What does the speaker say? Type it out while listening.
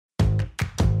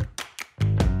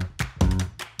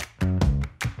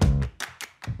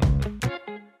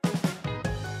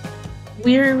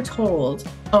We're told,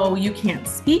 oh, you can't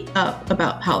speak up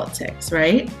about politics,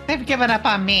 right? They've given up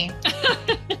on me.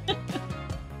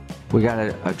 We got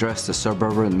to address the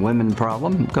suburban women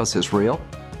problem because it's real.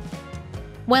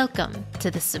 Welcome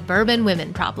to the Suburban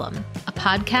Women Problem, a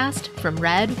podcast from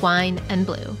Red, Wine, and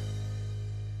Blue.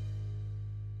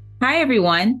 Hi,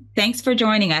 everyone. Thanks for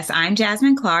joining us. I'm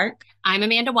Jasmine Clark. I'm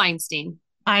Amanda Weinstein.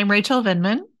 I'm Rachel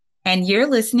Vindman. And you're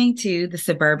listening to the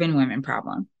Suburban Women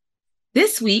Problem.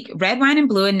 This week, Red, Wine, and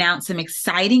Blue announced some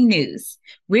exciting news.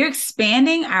 We're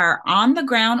expanding our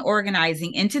on-the-ground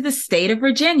organizing into the state of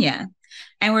Virginia.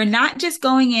 And we're not just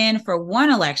going in for one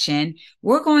election,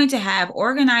 we're going to have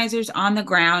organizers on the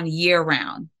ground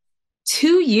year-round.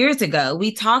 2 years ago,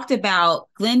 we talked about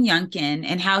Glenn Youngkin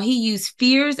and how he used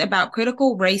fears about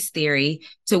critical race theory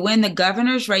to win the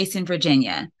governor's race in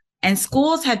Virginia. And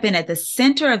schools have been at the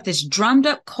center of this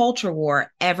drummed-up culture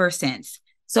war ever since.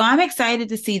 So I'm excited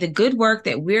to see the good work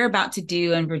that we're about to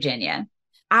do in Virginia.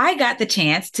 I got the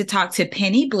chance to talk to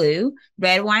Penny Blue,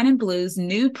 Red, Wine, and Blue's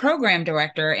new program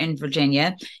director in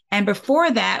Virginia. And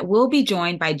before that, we'll be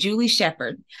joined by Julie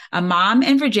Shepard, a mom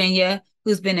in Virginia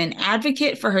who's been an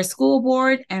advocate for her school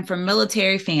board and for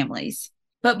military families.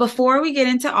 But before we get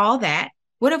into all that,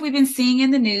 what have we been seeing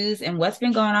in the news and what's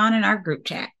been going on in our group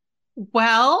chat?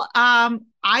 Well,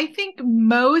 I think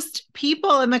most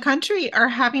people in the country are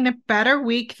having a better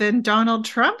week than Donald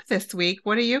Trump this week.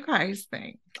 What do you guys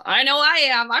think? I know I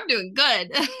am. I'm doing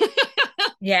good.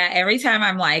 Yeah, every time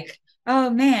I'm like, oh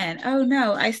man, oh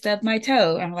no, I stubbed my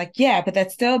toe. I'm like, yeah, but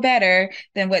that's still better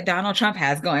than what Donald Trump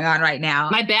has going on right now.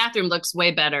 My bathroom looks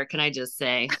way better, can I just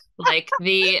say? Like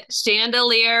the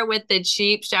chandelier with the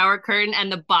cheap shower curtain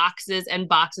and the boxes and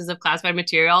boxes of classified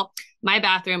material. My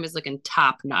bathroom is looking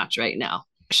top notch right now.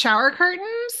 Shower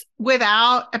curtains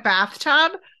without a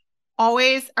bathtub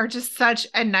always are just such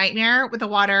a nightmare with the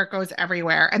water. It goes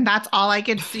everywhere. And that's all I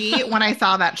could see when I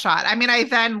saw that shot. I mean, I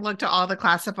then looked at all the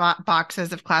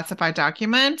boxes of classified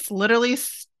documents, literally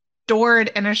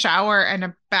stored in a shower and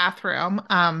a bathroom.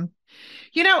 I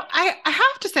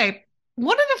have to say,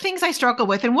 one of the things I struggle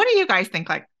with, and what do you guys think?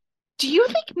 Like, do you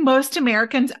think most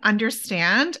Americans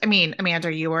understand? I mean,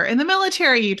 Amanda, you were in the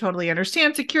military. You totally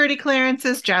understand security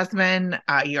clearances. Jasmine,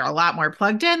 you're a lot more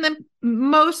plugged in than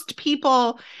most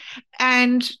people.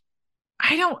 And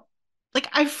I don't like,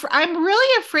 I'm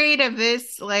really afraid of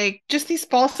this, like just these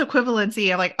false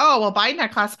equivalency of like, oh, well, Biden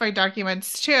had classified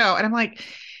documents too. And I'm like,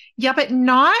 yeah, but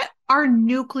not our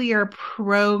nuclear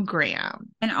program.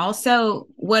 And also,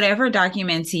 whatever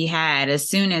documents he had, as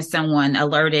soon as someone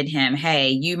alerted him,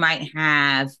 hey, you might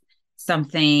have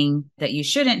something that you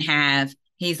shouldn't have,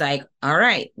 he's like, all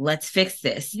right, let's fix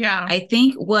this. Yeah. I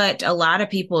think what a lot of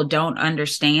people don't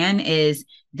understand is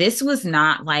this was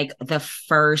not like the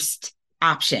first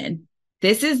option.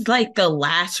 This is like the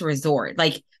last resort.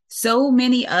 Like, so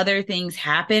many other things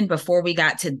happened before we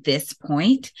got to this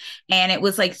point. And it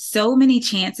was like so many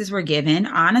chances were given,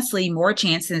 honestly, more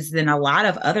chances than a lot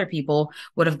of other people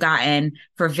would have gotten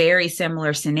for very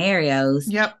similar scenarios.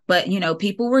 Yep. But,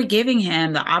 people were giving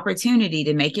him the opportunity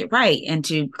to make it right and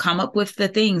to come up with the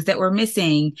things that were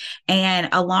missing. And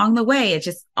along the way, it's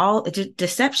just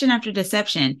deception after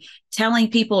deception,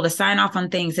 telling people to sign off on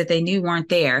things that they knew weren't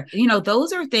there.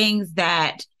 Those are things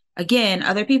that, again,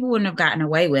 other people wouldn't have gotten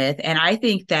away with. And I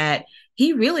think that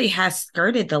he really has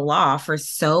skirted the law for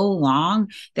so long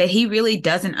that he really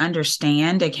doesn't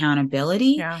understand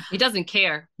accountability. Yeah. He doesn't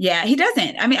care. Yeah, he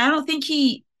doesn't. I mean, I don't think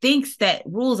he thinks that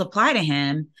rules apply to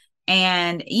him.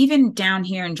 And even down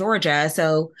here in Georgia,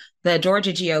 so the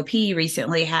Georgia GOP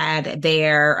recently had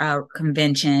their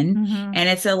convention, and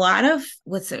it's a lot of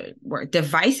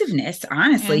divisiveness,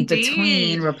 honestly, Indeed.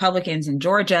 between Republicans in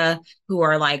Georgia who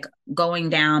are like going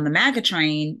down the MAGA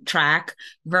train track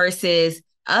versus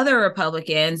other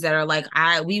Republicans that are like,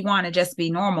 we want to just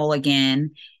be normal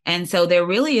again. And so there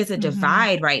really is a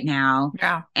divide right now.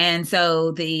 Yeah. And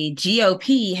so the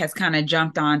GOP has kind of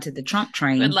jumped onto the Trump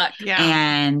train. Good luck. Yeah.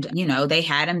 And, they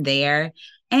had him there.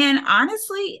 And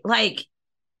honestly, like,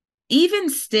 even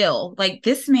still, like,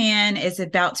 this man is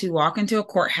about to walk into a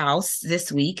courthouse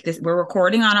this week. We're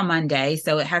recording on a Monday,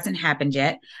 so it hasn't happened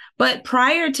yet. But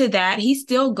prior to that, he's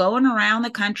still going around the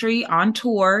country on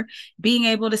tour, being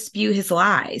able to spew his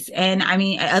lies. And I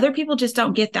mean, other people just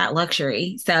don't get that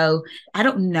luxury. So I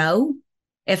don't know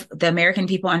if the American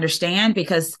people understand,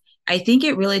 because I think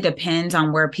it really depends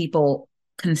on where people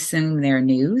consume their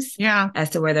news. Yeah.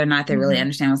 As to whether or not they really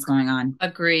understand what's going on.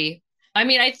 Agree. I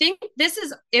mean, I think this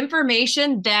is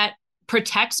information that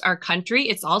protects our country.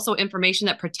 It's also information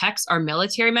that protects our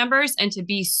military members. And to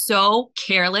be so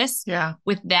careless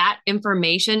with that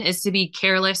information is to be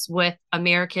careless with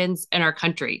Americans and our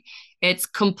country. It's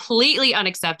completely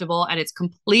unacceptable and it's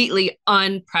completely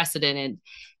unprecedented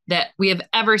that we have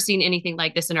ever seen anything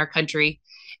like this in our country.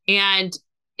 And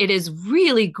it is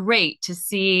really great to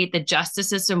see the justice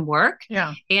system work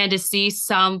and to see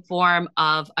some form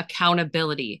of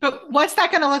accountability. But what's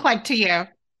that going to look like to you?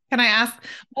 Can I ask,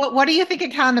 what do you think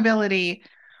accountability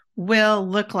will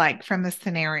look like from this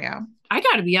scenario? I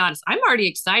got to be honest, I'm already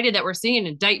excited that we're seeing an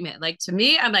indictment. Like, to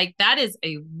me, I'm like, that is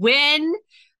a win.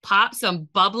 Pop some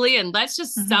bubbly and let's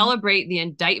just celebrate the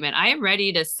indictment. I am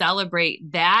ready to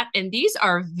celebrate that. And these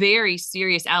are very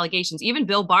serious allegations. Even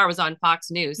Bill Barr was on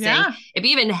Fox News saying if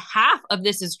even half of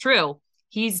this is true,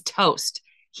 he's toast.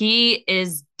 He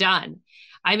is done.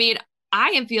 I mean, I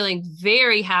am feeling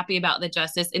very happy about the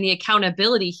justice and the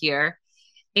accountability here.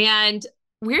 And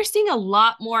we're seeing a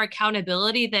lot more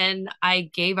accountability than I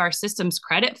gave our systems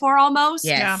credit for almost.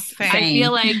 Yes. Yeah, I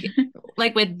feel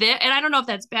like with this, and I don't know if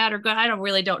that's bad or good. I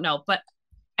don't know, but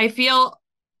I feel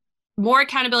more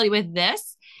accountability with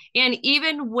this. And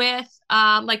even with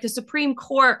like the Supreme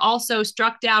Court also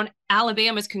struck down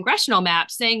Alabama's congressional map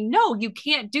saying, no, you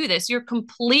can't do this. You're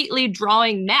completely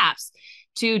drawing maps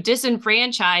to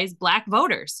disenfranchise Black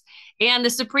voters. And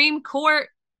the Supreme Court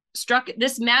struck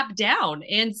this map down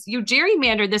and you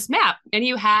gerrymandered this map. And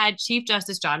you had Chief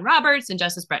Justice John Roberts and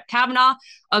Justice Brett Kavanaugh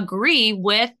agree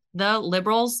with the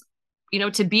liberals,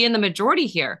 to be in the majority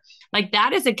here. Like,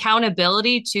 that is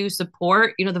accountability to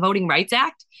support, the Voting Rights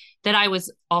Act that I was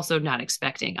also not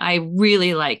expecting. I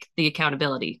really like the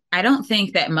accountability. I don't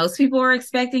think that most people were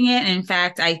expecting it. In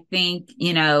fact, I think,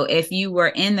 if you were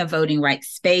in the voting rights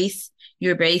space,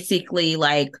 you're basically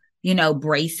like,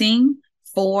 bracing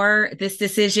for this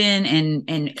decision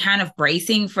and kind of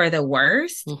bracing for the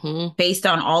worst based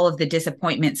on all of the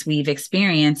disappointments we've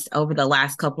experienced over the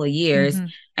last couple of years.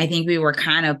 I think we were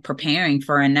kind of preparing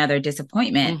for another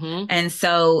disappointment. And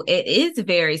so it is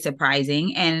very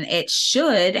surprising, and it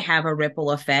should have a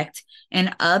ripple effect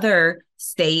in other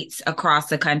states across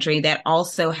the country that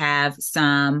also have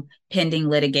some pending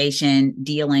litigation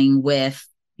dealing with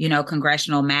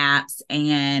congressional maps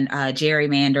and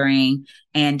gerrymandering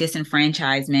and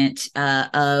disenfranchisement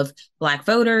of Black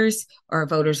voters or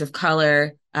voters of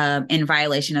color in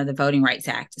violation of the Voting Rights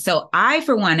Act. So I,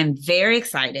 for one, am very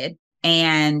excited.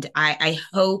 And I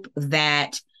hope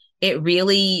that it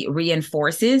really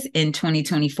reinforces in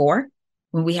 2024,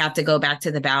 when we have to go back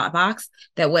to the ballot box,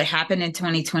 that what happened in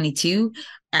 2022,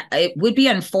 it would be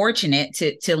unfortunate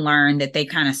to learn that they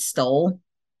kind of stole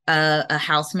a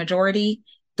House majority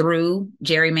through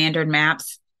gerrymandered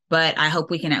maps, but I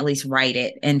hope we can at least right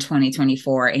it in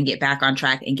 2024 and get back on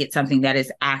track and get something that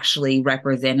is actually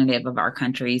representative of our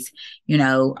country's,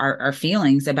 our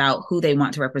feelings about who they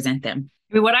want to represent them.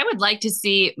 I mean, what I would like to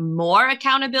see more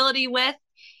accountability with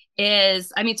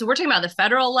is, so we're talking about the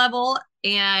federal level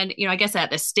and, I guess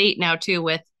at the state now too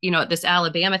with, this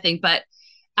Alabama thing, but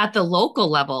at the local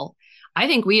level, I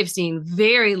think we have seen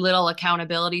very little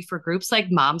accountability for groups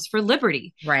like Moms for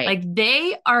Liberty. Right. Like,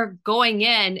 they are going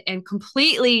in and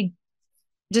completely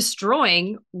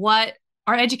destroying what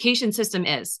our education system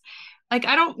is. Like,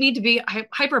 I don't need to be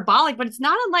hyperbolic, but it's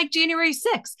not unlike January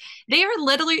 6th. They are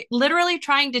literally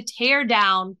trying to tear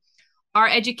down our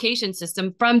education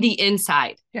system from the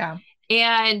inside. Yeah.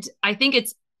 And I think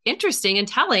it's interesting and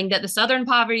telling that the Southern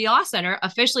Poverty Law Center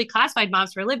officially classified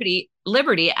Moms for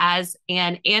Liberty as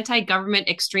an anti-government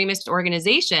extremist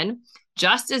organization,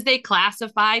 just as they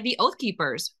classify the Oath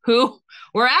Keepers who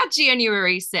were at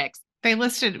January 6th. They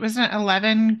listed, wasn't it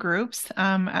 11 groups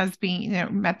as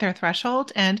being, met their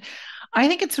threshold. And I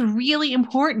think it's really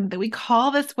important that we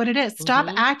call this what it is. Stop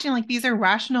acting like these are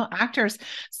rational actors.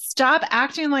 Stop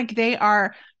acting like they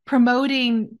are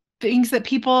promoting things that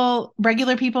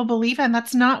regular people believe in.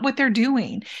 That's not what they're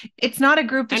doing. It's not a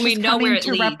group that's just coming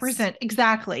to represent.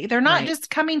 Exactly. They're not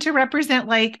just coming to represent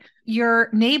like your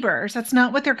neighbors. That's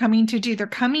not what they're coming to do. They're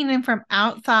coming in from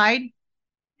outside.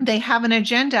 They have an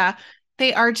agenda.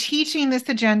 They are teaching this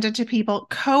agenda to people,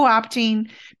 co-opting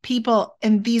people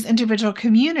in these individual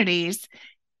communities,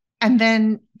 and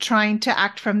then trying to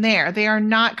act from there. They are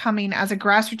not coming as a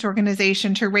grassroots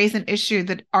organization to raise an issue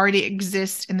that already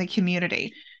exists in the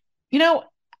community.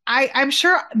 I'm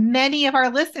sure many of our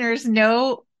listeners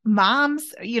know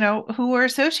moms, who are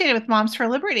associated with Moms for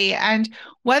Liberty. And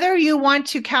whether you want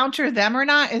to counter them or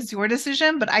not is your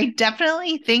decision. But I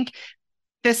definitely think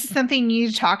this is something you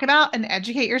need to talk about and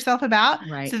educate yourself about,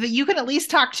 so that you can at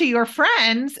least talk to your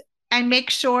friends and make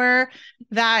sure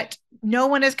that no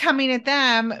one is coming at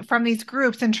them from these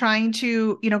groups and trying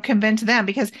to, convince them.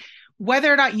 Because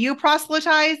whether or not you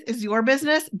proselytize is your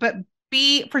business, but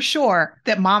be for sure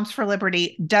that Moms for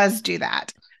Liberty does do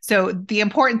that. So the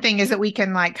important thing is that we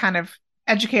can like kind of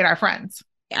educate our friends.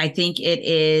 I think it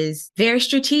is very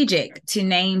strategic to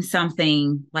name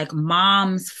something like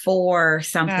Moms for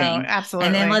something. No, absolutely.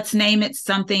 And then let's name it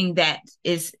something that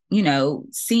is,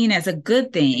 seen as a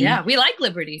good thing. Yeah, we like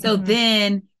liberty. So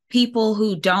then people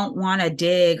who don't want to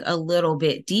dig a little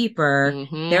bit deeper,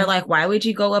 they're like, why would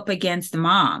you go up against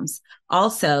moms?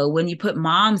 Also, when you put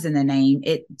moms in the name,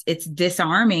 it's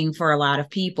disarming for a lot of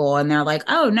people. And they're like,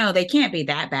 oh, no, they can't be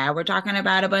that bad. We're talking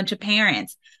about a bunch of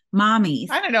parents. Mommies.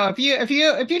 I don't know. If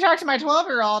you talk to my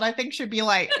 12-year-old, I think should be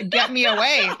like, get me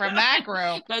away from that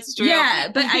group. That's true. Yeah,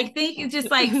 but I think it's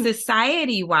just like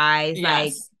society wise,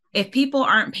 like if people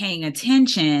aren't paying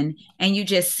attention and you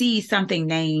just see something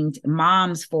named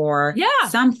Moms for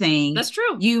something, that's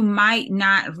true. You might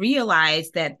not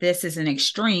realize that this is an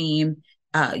extreme.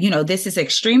 This is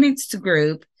extremist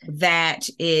group that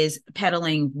is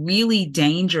peddling really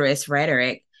dangerous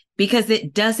rhetoric, because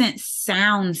it doesn't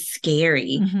sound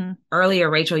scary.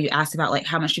 Earlier, Rachel, you asked about like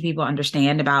how much do people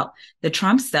understand about the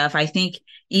Trump stuff. I think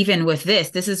even with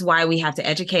this is why we have to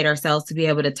educate ourselves to be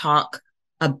able to talk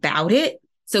about it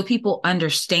so people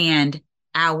understand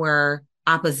our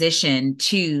opposition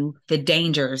to the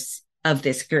dangers of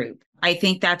this group. I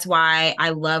think that's why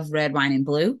I love Red, Wine, and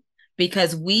Blue,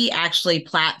 because we actually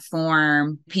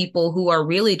platform people who are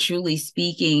really truly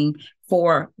speaking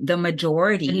for the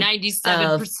majority,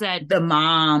 97% of the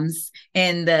moms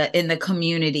in the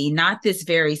community, not this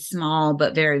very small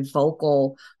but very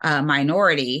vocal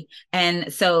minority.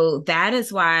 And so that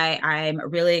is why I'm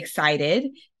really excited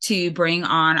to bring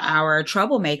on our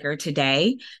troublemaker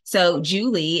today. So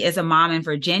Julie is a mom in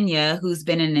Virginia who's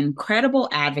been an incredible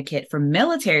advocate for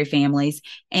military families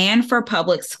and for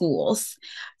public schools.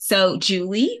 So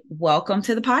Julie, welcome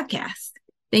to the podcast.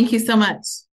 Thank you so much.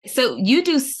 So you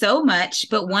do so much,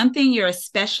 but one thing you're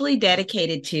especially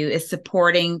dedicated to is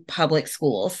supporting public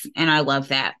schools. And I love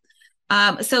that.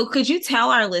 So could you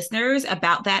tell our listeners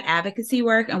about that advocacy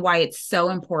work and why it's so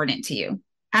important to you?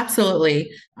 Absolutely.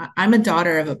 I'm a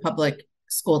daughter of a public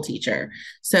school teacher.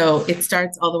 So it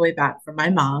starts all the way back from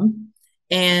my mom.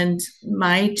 And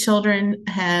my children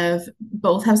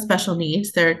both have special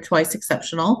needs. They're twice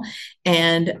exceptional.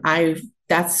 And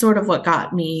that's sort of what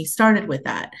got me started with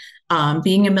that.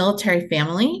 Being a military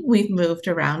family, we've moved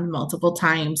around multiple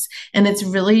times, and it's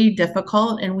really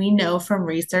difficult. And we know from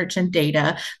research and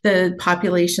data, the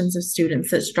populations of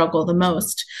students that struggle the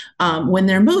most when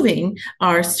they're moving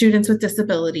are students with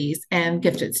disabilities and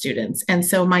gifted students. And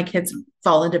so my kids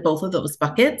fall into both of those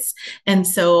buckets. And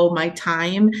so my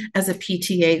time as a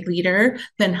PTA leader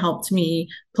then helped me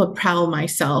propel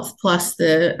myself, plus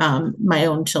my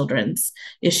own children's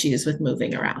issues with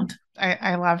moving around.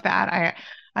 I love that.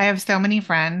 I have so many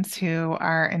friends who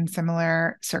are in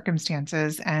similar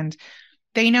circumstances, and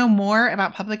they know more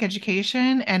about public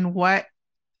education and what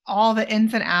all the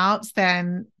ins and outs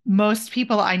than most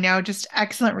people I know. Just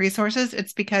excellent resources.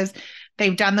 It's because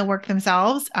they've done the work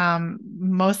themselves,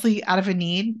 mostly out of a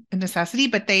need and necessity,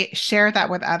 but they share that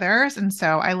with others. And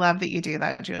so I love that you do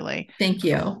that, Julie. Thank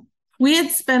you. We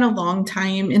had spent a long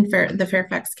time in the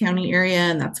Fairfax County area,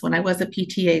 and that's when I was a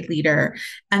PTA leader.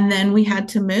 And then we had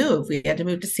to move. We had to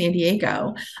move to San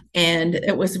Diego, and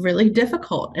it was really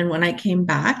difficult. And when I came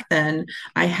back, then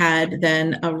I had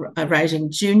a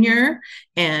rising junior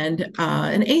and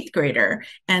an eighth grader.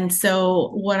 And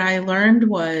so what I learned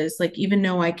was, like, even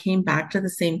though I came back to the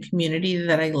same community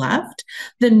that I left,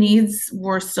 the needs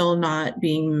were still not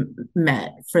being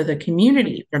met for the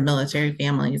community for military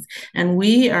families. And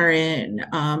we are in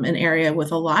an area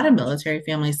with a lot of military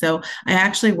families. So I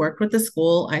actually worked with the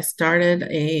school. I started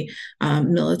a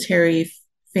military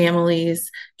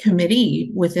families committee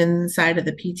within inside of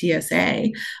the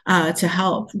PTSA to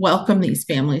help welcome these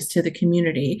families to the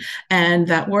community. And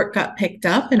that work got picked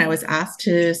up, and I was asked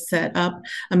to set up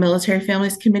a military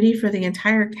families committee for the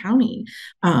entire county.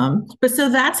 But so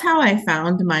that's how I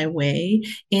found my way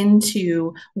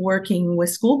into working with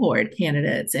school board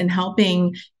candidates and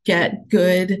helping get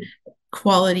good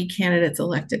quality candidates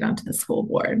elected onto the school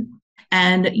board.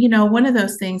 And, one of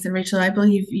those things, and Rachel, I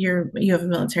believe you have a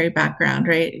military background,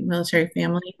 right? Military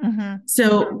family.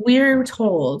 So we're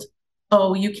told,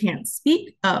 oh, you can't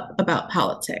speak up about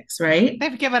politics, right?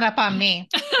 They've given up on me.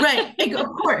 Right. Of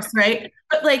course, right?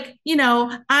 But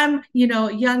I'm,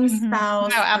 young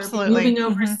spouse, No, absolutely. moving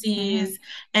overseas,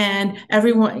 and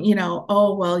everyone,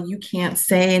 oh, well, you can't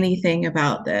say anything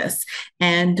about this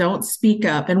and don't speak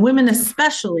up. And women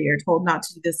especially are told not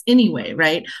to do this anyway,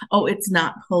 right? Oh, it's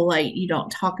not polite. You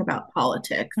don't talk about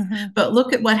politics. But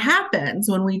look at what happens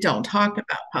when we don't talk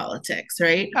about politics,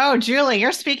 right? Oh, Julie,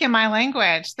 you're speaking my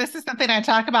language. This is something I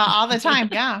talk about all the time.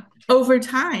 Yeah. over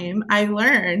time, I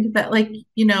learned that, like,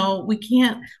 we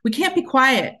can't be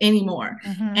quiet anymore.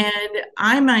 Mhm. And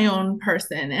I'm my own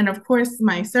person. And of course,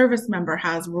 my service member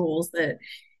has rules that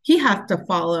he has to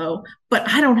follow, but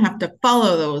I don't have to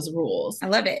follow those rules. I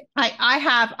love it. I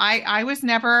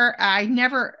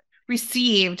never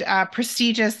received a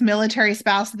prestigious Military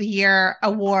Spouse of the Year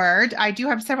award. I do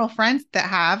have several friends that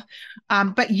have,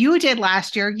 but you did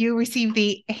last year. You received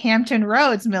the Hampton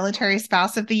Roads Military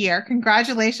Spouse of the Year.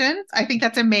 Congratulations. I think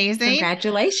that's amazing.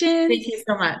 Congratulations. Thank you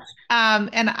so much.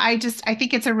 And I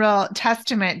think it's a real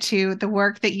testament to the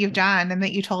work that you've done and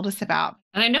that you told us about.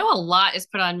 And I know a lot is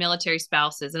put on military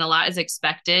spouses and a lot is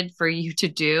expected for you to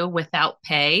do without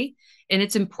pay. And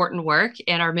it's important work.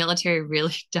 And our military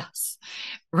really does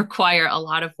require a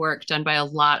lot of work done by a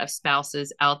lot of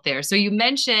spouses out there. So you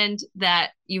mentioned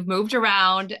that you've moved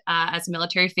around as a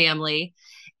military family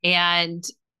and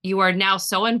you are now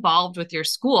so involved with your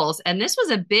schools. And this was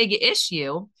a big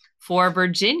issue for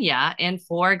Virginia and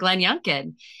for Glenn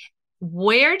Youngkin.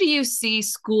 Where do you see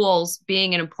schools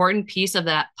being an important piece of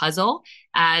that puzzle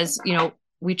as,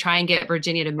 we try and get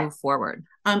Virginia to move forward?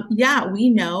 We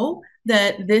know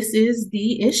that this is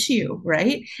the issue,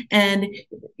 right? And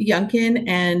Youngkin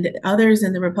and others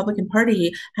in the Republican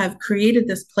Party have created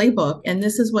this playbook, and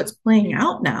this is what's playing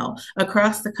out now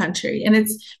across the country. And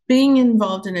it's being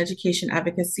involved in education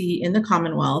advocacy in the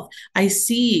Commonwealth. I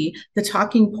see the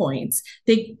talking points.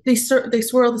 They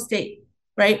swirl the state,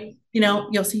 right?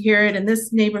 You'll hear it in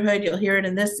this neighborhood, you'll hear it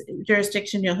in this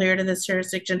jurisdiction, you'll hear it in this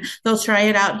jurisdiction. They'll try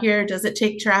it out here. Does it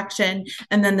take traction?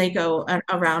 And then they go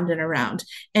around and around.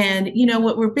 And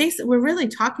what we're really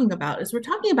talking about is we're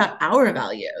talking about our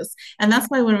values. And that's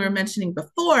why when we were mentioning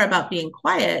before about being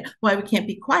quiet, why we can't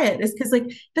be quiet is because,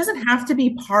 it doesn't have to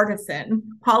be partisan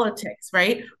politics,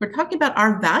 right? We're talking about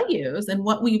our values and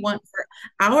what we want for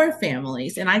our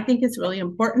families. And I think it's really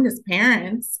important as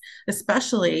parents,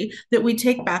 especially, that we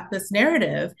take back this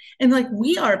narrative. And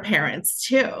we are parents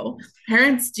too.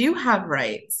 Parents do have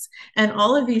rights, and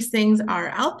all of these things are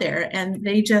out there, and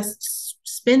they just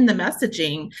spin the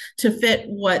messaging to fit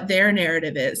what their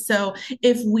narrative is. So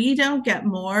if we don't get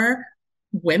more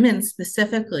women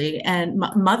specifically and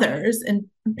mothers and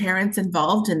parents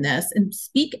involved in this and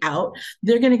speak out,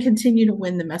 they're going to continue to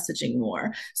win the messaging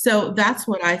more. So that's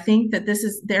what I think, that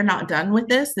they're not done with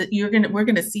this, that we're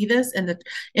going to see this in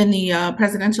the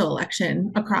presidential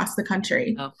election across the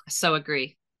country. Oh, so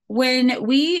agree. When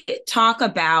we talk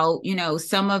about,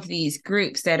 some of these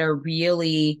groups that are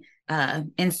really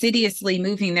insidiously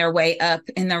moving their way up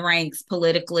in the ranks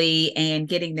politically and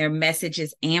getting their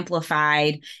messages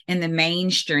amplified in the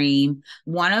mainstream,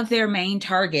 one of their main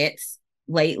targets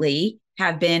lately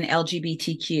have been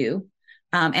LGBTQ,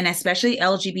 and especially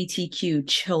LGBTQ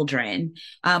children.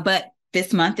 But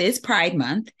this month is Pride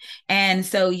Month. And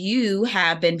so you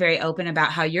have been very open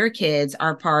about how your kids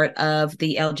are part of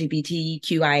the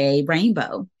LGBTQIA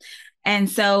rainbow. And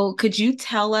so could you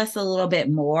tell us a little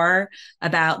bit more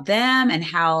about them and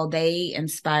how they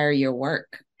inspire your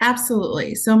work?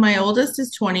 Absolutely. So my oldest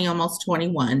is 20, almost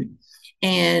 21.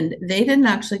 And they didn't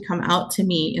actually come out to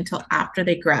me until after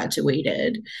they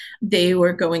graduated. They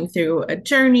were going through a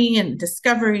journey and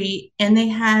discovery, and they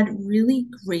had really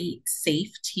great,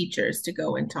 safe teachers to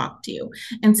go and talk to.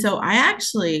 And so I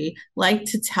actually like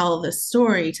to tell the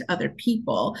story to other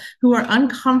people who are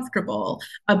uncomfortable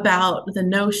about the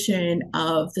notion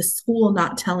of the school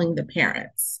not telling the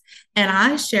parents. And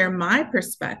I share my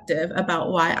perspective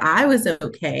about why I was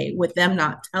okay with them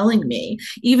not telling me,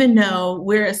 even though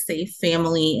we're a safe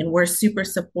family and we're super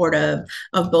supportive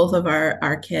of both of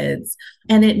our kids.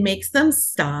 And it makes them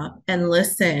stop and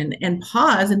listen and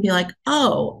pause and be like,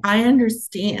 oh, I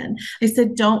understand. I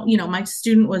said, my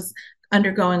student was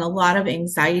undergoing a lot of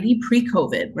anxiety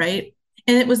pre-COVID, right?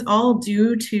 And it was all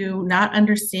due to not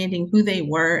understanding who they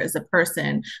were as a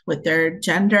person with their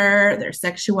gender, their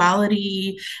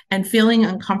sexuality, and feeling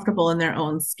uncomfortable in their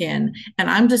own skin. And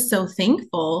I'm just so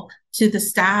thankful to the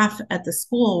staff at the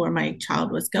school where my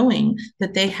child was going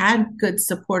that they had good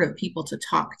supportive people to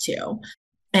talk to.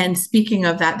 And speaking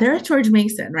of that, they're at George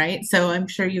Mason, right? So I'm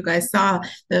sure you guys saw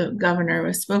the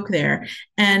governor spoke there,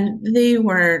 and they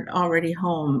were already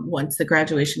home once the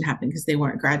graduation happened because they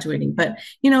weren't graduating. But,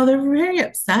 they're very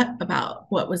upset about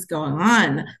what was going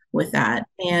on with that.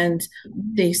 And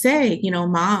they say,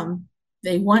 Mom,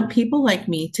 they want people like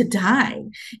me to die.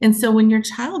 And so when your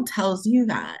child tells you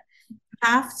that,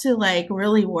 have to like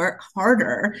really work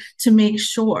harder to make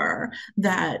sure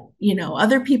that,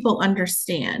 other people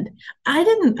understand. I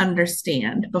didn't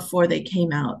understand before they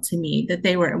came out to me that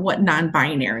they were what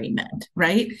non-binary meant,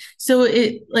 right? So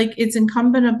it's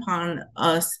incumbent upon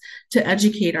us to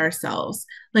educate ourselves.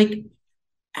 Like,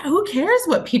 who cares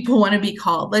what people want to be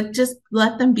called? Just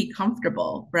let them be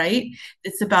comfortable, right?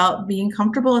 It's about being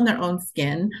comfortable in their own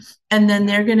skin, and then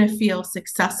they're going to feel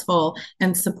successful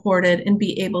and supported and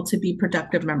be able to be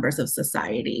productive members of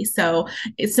society. So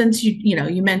since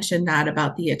you mentioned that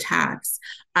about the attacks,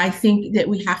 I think that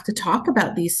we have to talk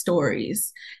about these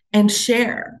stories and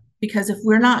share, because if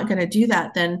we're not going to do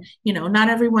that, then not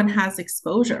everyone has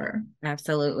exposure.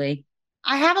 Absolutely.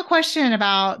 I have a question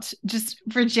about just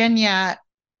Virginia.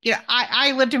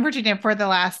 I lived in Virginia for the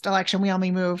last election. We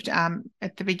only moved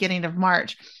at the beginning of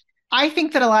March. I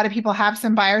think that a lot of people have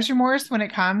some buyer's remorse when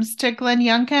it comes to Glenn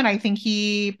Youngkin. I think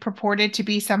he purported to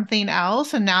be something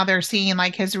else, and now they're seeing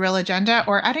like his real agenda,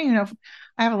 or I don't even know if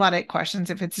I have a lot of questions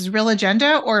if it's his real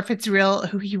agenda or if it's real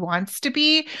who he wants to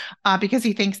be, because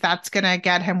he thinks that's going to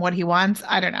get him what he wants.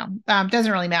 I don't know.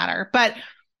 Doesn't really matter. But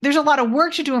there's a lot of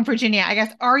work to do in Virginia. I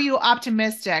guess, are you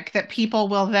optimistic that people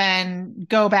will then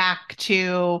go back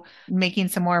to making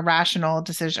some more rational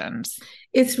decisions?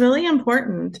 It's really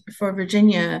important for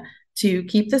Virginia to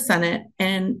keep the Senate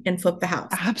and flip the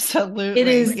House. Absolutely. It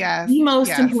is the most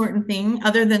yes. important thing,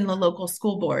 other than the local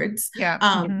school boards,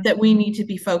 mm-hmm. that we need to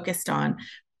be focused on.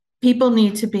 People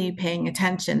need to be paying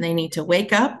attention. They need to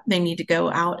wake up. They need to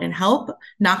go out and help,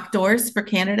 knock doors for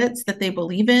candidates that they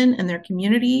believe in their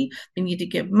community. They need to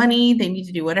give money. They need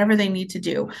to do whatever they need to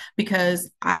do,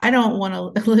 because I don't want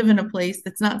to live in a place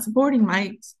that's not supporting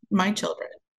my children.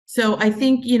 So I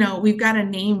think, we've got to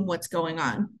name what's going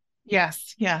on.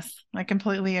 Yes, I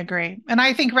completely agree. And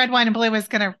I think Red, Wine, and Blue is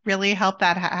going to really help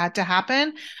that to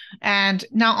happen. And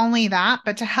not only that,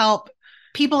 but to help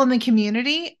people in the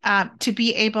community to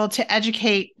be able to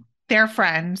educate their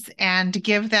friends and to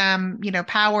give them,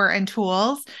 power and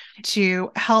tools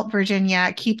to help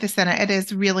Virginia keep the Senate. It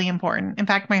is really important. In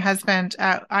fact, my husband,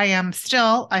 I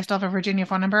still have a Virginia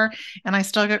phone number, and I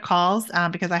still get calls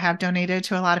because I have donated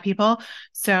to a lot of people.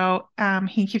 So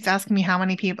he keeps asking me how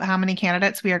many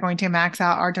candidates we are going to max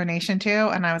out our donation to.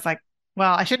 And I was like,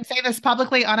 well, I shouldn't say this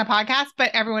publicly on a podcast,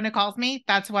 but everyone who calls me,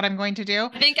 that's what I'm going to do.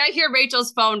 I think I hear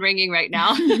Rachel's phone ringing right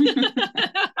now.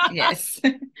 Yes.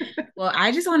 Well,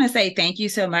 I just want to say thank you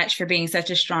so much for being such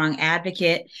a strong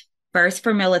advocate, first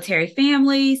for military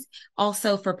families,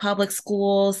 also for public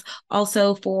schools,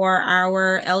 also for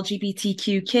our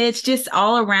LGBTQ kids, just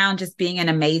all around, just being an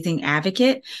amazing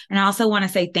advocate. And I also want to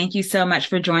say thank you so much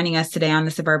for joining us today on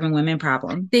the Suburban Women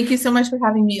Problem. Thank you so much for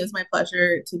having me. It was my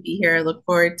pleasure to be here. I look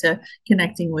forward to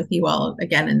connecting with you all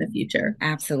again in the future.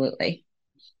 Absolutely.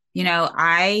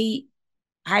 I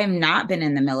have not been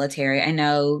in the military. I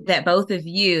know that both of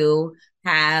you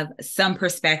have some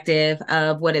perspective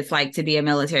of what it's like to be a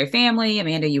military family.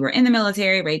 Amanda, you were in the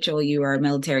military. Rachel, you are a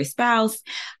military spouse.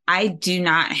 I do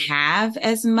not have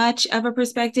as much of a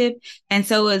perspective. And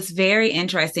so it's very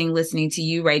interesting listening to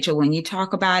you, Rachel, when you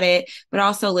talk about it, but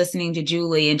also listening to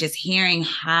Julie and just hearing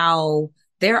how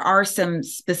there are some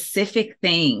specific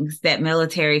things that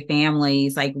military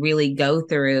families like really go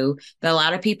through that a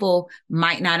lot of people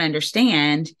might not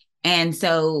understand. And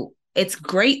so it's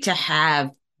great to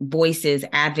have voices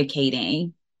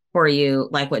advocating for you,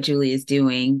 like what Julie is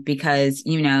doing, because,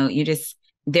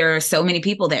 there are so many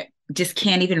people that just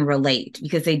can't even relate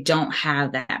because they don't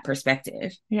have that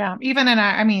perspective. Yeah. Even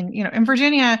in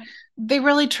Virginia, they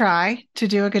really try to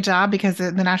do a good job because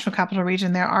in the National Capital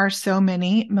Region, there are so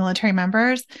many military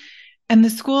members, and the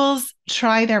schools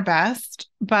try their best,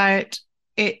 but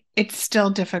it's still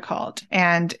difficult.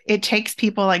 And it takes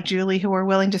people like Julie who are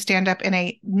willing to stand up in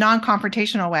a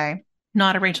non-confrontational way,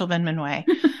 not a Rachel Vindman way,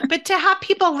 but to have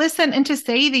people listen and to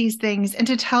say these things and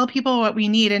to tell people what we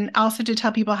need, and also to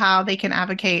tell people how they can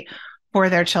advocate for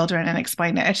their children and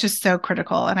explain it. It's just so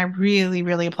critical. And I really,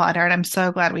 really applaud her. And I'm so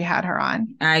glad we had her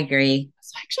on. I agree.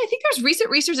 So actually, I think there's recent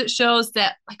research that shows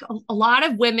that like a lot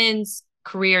of women's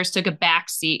careers took a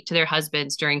backseat to their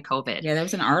husbands during COVID. Yeah, there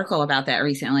was an article about that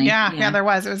recently. Yeah, there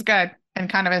was. It was good and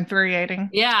kind of infuriating.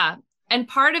 Yeah. And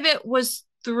part of it was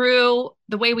through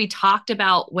the way we talked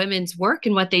about women's work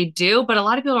and what they do. But a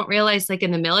lot of people don't realize, like in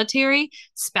the military,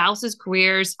 spouses'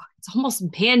 careers, it's almost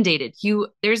mandated.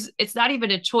 It's not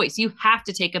even a choice. You have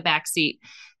to take a back seat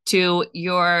to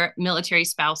your military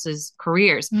spouses'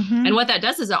 careers. Mm-hmm. And what that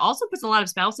does is it also puts a lot of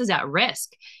spouses at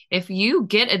risk. If you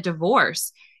get a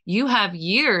divorce, you have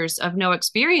years of no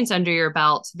experience under your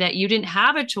belt that you didn't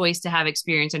have a choice to have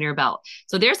experience under your belt.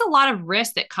 So there's a lot of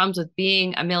risk that comes with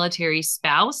being a military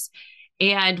spouse.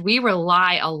 And we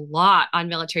rely a lot on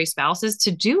military spouses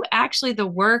to do actually the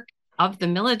work of the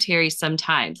military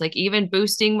sometimes, like even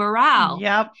boosting morale.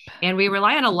 Yep. And we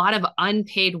rely on a lot of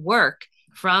unpaid work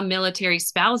from military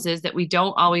spouses that we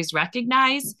don't always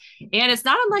recognize. And it's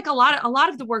not unlike a lot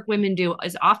of the work women do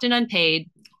is often unpaid,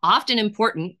 often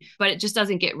important, but it just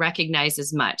doesn't get recognized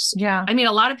as much. Yeah. I mean,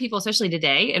 a lot of people, especially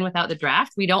today and without the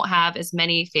draft, we don't have as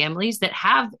many families that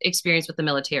have experience with the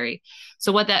military.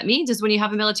 So what that means is when you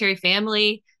have a military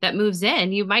family that moves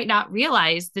in, you might not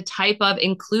realize the type of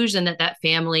inclusion that that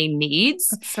family needs.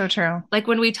 That's so true. Like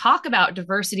when we talk about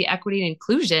diversity, equity, and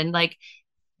inclusion, like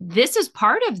this is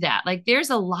part of that. Like there's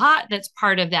a lot that's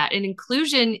part of that. And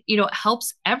inclusion,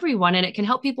 helps everyone, and it can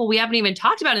help people we haven't even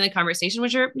talked about in the conversation,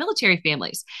 which are military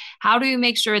families. How do you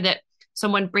make sure that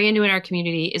someone brand new in our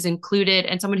community is included,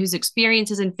 and someone whose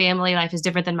experiences in family life is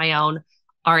different than my own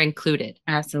are included?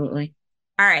 Absolutely.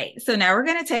 All right. So now we're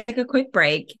going to take a quick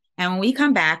break. And when we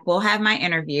come back, we'll have my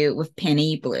interview with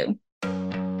Penny Blue.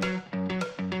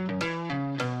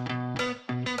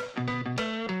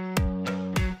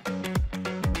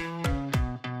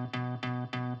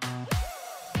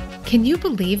 Can you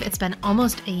believe it's been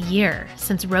almost a year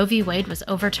since Roe v. Wade was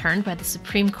overturned by the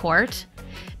Supreme Court?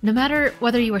 No matter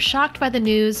whether you were shocked by the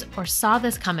news or saw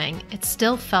this coming, it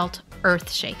still felt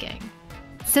earth-shaking.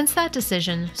 Since that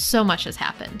decision, so much has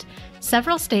happened.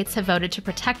 Several states have voted to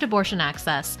protect abortion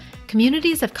access,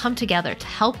 communities have come together to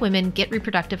help women get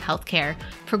reproductive health care,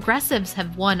 progressives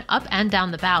have won up and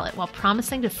down the ballot while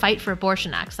promising to fight for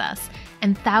abortion access,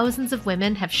 and thousands of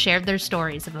women have shared their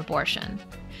stories of abortion.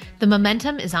 The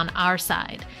momentum is on our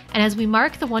side, and as we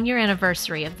mark the 1-year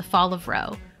anniversary of the fall of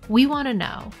Roe, we want to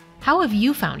know, how have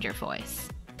you found your voice?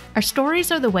 Our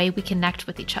stories are the way we connect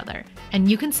with each other, and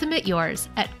you can submit yours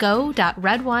at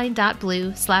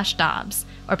go.redwine.blue/Dobbs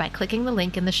or by clicking the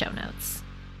link in the show notes.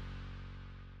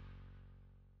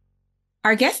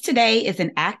 Our guest today is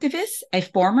an activist, a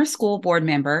former school board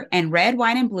member, and Red,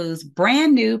 White, and Blue's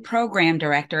brand new program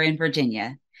director in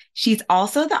Virginia. She's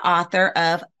also the author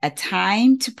of A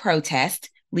Time to Protest,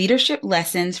 Leadership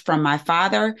Lessons from My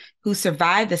Father, Who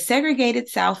Survived the Segregated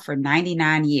South for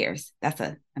 99 Years. That's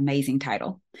an amazing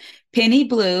title. Penny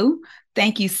Blue,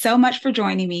 thank you so much for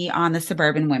joining me on the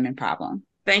Suburban Women Problem.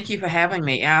 Thank you for having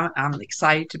me. I'm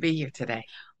excited to be here today.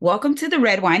 Welcome to the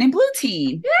Red, Wine, and Blue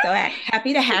team. So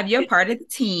happy to have you a part of the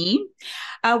team.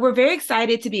 We're very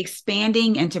excited to be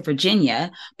expanding into Virginia.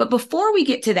 But before we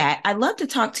get to that, I'd love to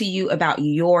talk to you about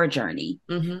your journey.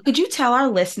 Mm-hmm. Could you tell our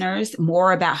listeners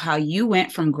more about how you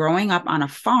went from growing up on a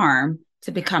farm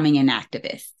to becoming an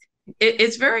activist?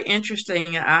 It's very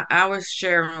interesting. I was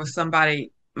sharing with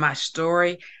somebody my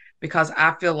story because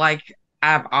I feel like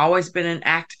I've always been an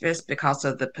activist because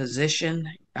of the position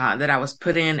that I was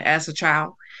put in as a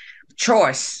child.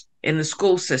 Choice in the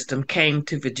school system came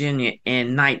to Virginia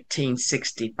in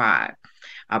 1965.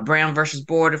 Brown versus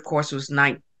Board, of course, was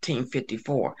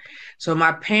 1954. So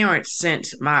my parents sent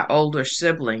my older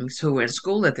siblings, who were in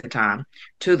school at the time,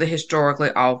 to the historically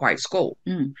all-white school.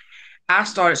 I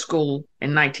started school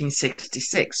in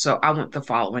 1966, so I went the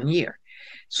following year.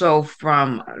 So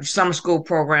from summer school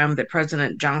program that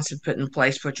President Johnson put in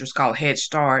place, which was called Head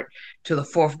Start, to the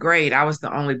 4th grade, I was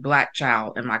the only Black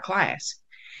child in my class.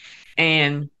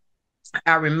 And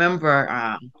I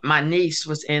remember my niece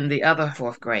was in the other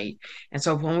 4th grade. And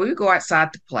so when we would go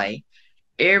outside to play,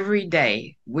 every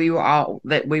day we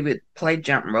would play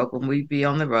jump rope and we'd be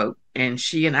on the rope. And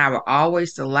she and I were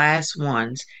always the last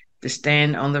ones to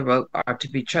stand on the rope or to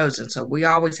be chosen. So we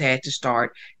always had to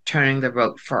start turning the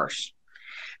rope first.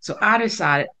 So I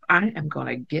decided I am going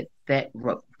to get that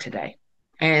rope today.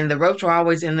 And the ropes were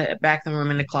always in the back of the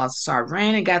room in the closet. So I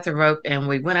ran and got the rope and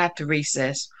we went out to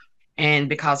recess. And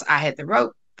because I had the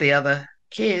rope, the other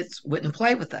kids wouldn't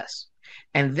play with us.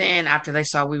 And then after they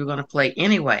saw we were going to play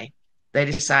anyway, they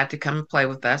decided to come and play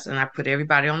with us. And I put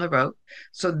everybody on the rope.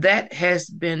 So that has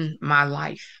been my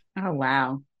life. Oh,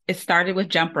 wow. It started with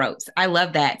jump ropes. I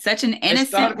love that. Such an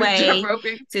innocent way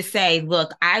to say,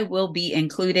 look, I will be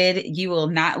included. You will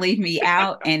not leave me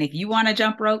out. And if you want to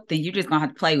jump rope, then you're just going to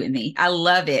have to play with me. I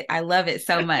love it. I love it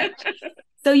so much.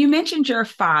 So you mentioned your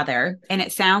father, and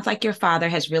it sounds like your father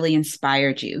has really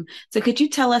inspired you. So could you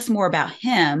tell us more about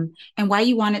him and why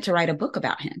you wanted to write a book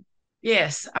about him?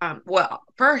 Yes. Well,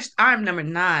 first, I'm number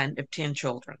 9 of 10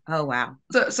 children. Oh, wow.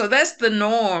 So that's the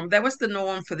norm. That was the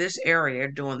norm for this area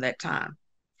during that time.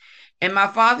 And my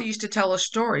father used to tell us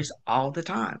stories all the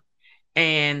time.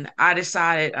 And I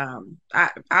decided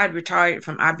I'd retired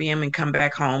from IBM and come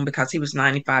back home because he was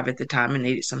 95 at the time and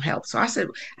needed some help. So I said,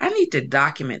 I need to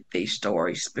document these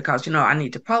stories because, I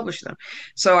need to publish them.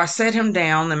 So I sat him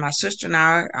down, and my sister and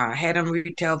I had him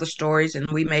retell the stories,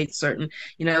 and we made certain,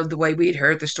 the way we'd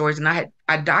heard the stories, and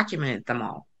I documented them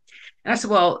all. And I said,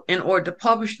 well, in order to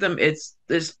publish them, it's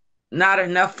not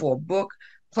enough for a book.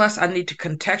 Plus, I need to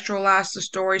contextualize the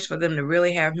stories for them to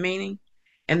really have meaning.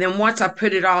 And then once I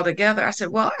put it all together, I said,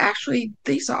 well, actually,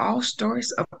 these are all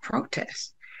stories of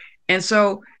protest. And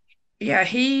so, yeah,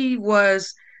 he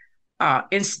was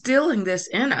instilling this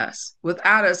in us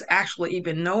without us actually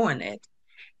even knowing it.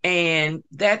 And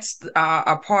that's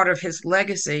a part of his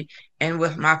legacy. And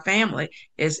with my family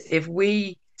is if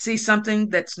we see something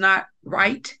that's not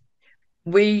right,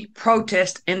 we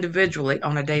protest individually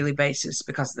on a daily basis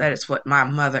because that is what my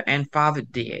mother and father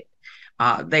did.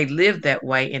 They lived that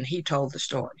way, and he told the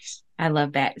stories. I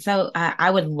love that. So I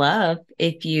would love,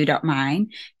 if you don't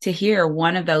mind, to hear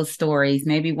one of those stories,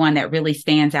 maybe one that really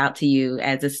stands out to you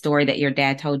as a story that your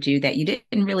dad told you that you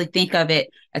didn't really think of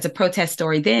it as a protest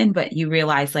story then, but you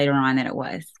realized later on that it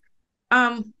was.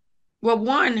 Well,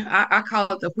 one, I call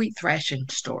it the wheat thrashing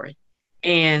story.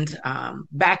 And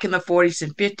back in the 40s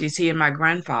and 50s, he and my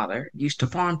grandfather used to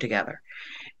farm together.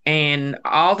 And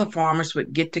all the farmers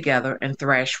would get together and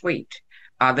thrash wheat.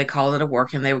 They called it a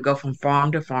work, and they would go from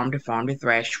farm to farm to farm to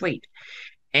thrash wheat.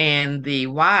 And the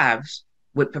wives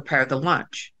would prepare the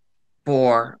lunch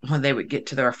for when they would get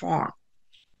to their farm.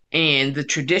 And the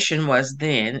tradition was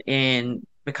then,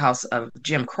 because of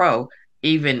Jim Crow,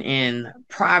 even in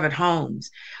private homes,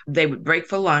 they would break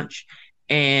for lunch,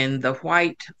 and the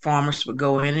white farmers would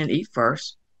go in and eat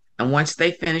first. And once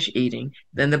they finished eating,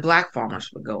 then the black farmers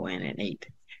would go in and eat.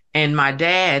 And my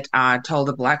dad told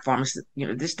the black farmers,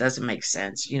 this doesn't make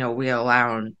sense. We're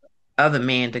allowing other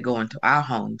men to go into our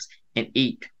homes and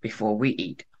eat before we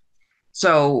eat.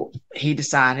 So he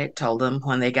told them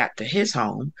when they got to his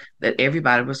home that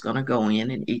everybody was going to go in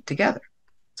and eat together.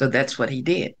 So that's what he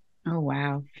did. Oh,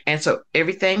 wow. And so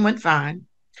everything went fine.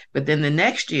 But then the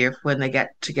next year, when they got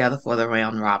together for the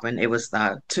round robin, it was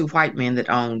the two white men that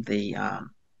owned the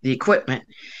equipment,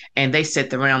 and they set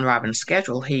the round robin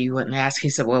schedule. He wouldn't ask. He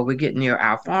said, well, we're getting near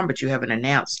our farm, but you haven't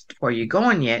announced where you're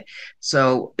going yet.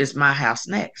 So is my house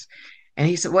next? And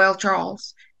he said, well,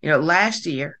 Charles, last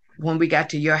year when we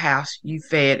got to your house, you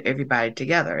fed everybody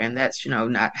together, and that's,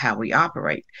 not how we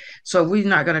operate. So we're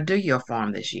not going to do your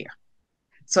farm this year.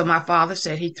 So my father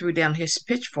said he threw down his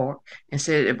pitchfork and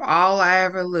said, if all I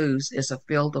ever lose is a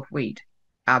field of wheat,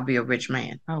 I'll be a rich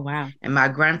man. Oh, wow. And my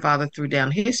grandfather threw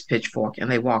down his pitchfork, and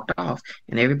they walked off,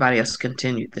 and everybody else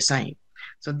continued the same.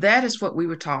 So that is what we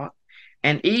were taught.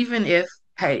 And even if,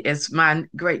 hey, as my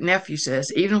great nephew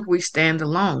says, even if we stand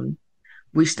alone,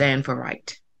 we stand for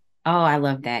right. Oh, I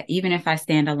love that. Even if I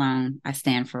stand alone, I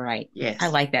stand for right. Yes. I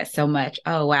like that so much.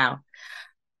 Oh, wow.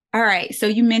 All right. So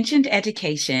you mentioned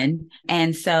education.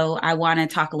 And so I want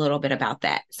to talk a little bit about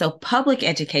that. So public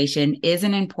education is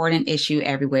an important issue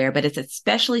everywhere, but it's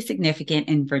especially significant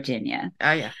in Virginia.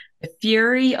 Oh, yeah. The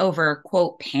fury over,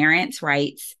 quote, parents'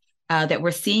 rights that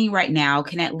we're seeing right now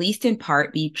can at least in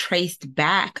part be traced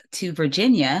back to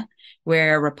Virginia,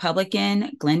 where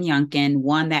Republican Glenn Youngkin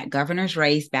won that governor's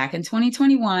race back in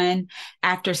 2021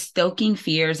 after stoking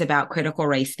fears about critical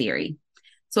race theory.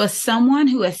 So as someone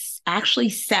who has actually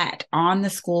sat on the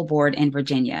school board in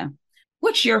Virginia,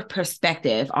 what's your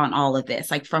perspective on all of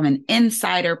this? Like from an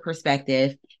insider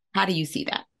perspective, how do you see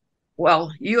that?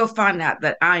 Well, you'll find out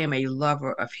that I am a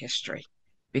lover of history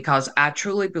because I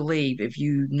truly believe if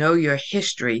you know your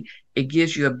history, it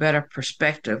gives you a better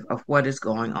perspective of what is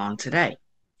going on today.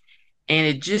 And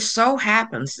it just so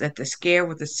happens that the scare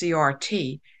with the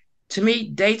CRT to me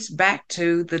dates back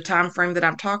to the time frame that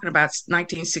I'm talking about,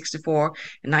 1964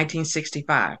 and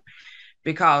 1965,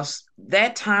 because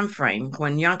that time frame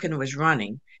when Youngkin was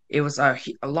running, it was a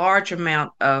large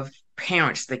amount of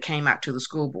parents that came out to the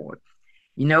school board.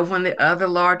 When the other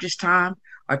largest time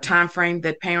or time frame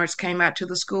that parents came out to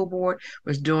the school board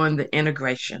was during the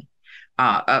integration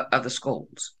of the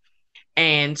schools.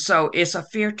 And so it's a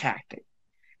fear tactic.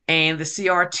 And the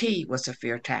CRT was a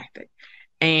fear tactic.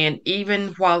 And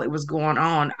even while it was going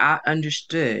on, I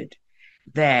understood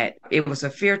that it was a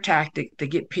fear tactic to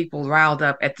get people riled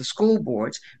up at the school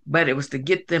boards, but it was to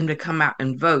get them to come out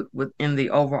and vote within the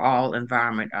overall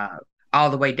environment all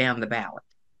the way down the ballot.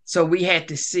 So we had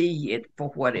to see it for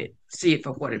what it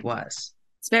was.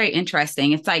 It's very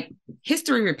interesting. It's like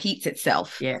history repeats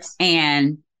itself. Yes.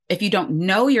 And if you don't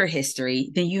know your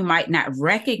history, then you might not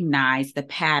recognize the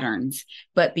patterns.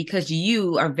 But because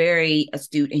you are very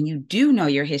astute and you do know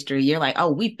your history, you're like,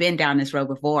 oh, we've been down this road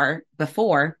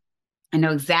before. I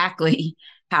know exactly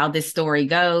how this story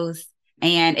goes.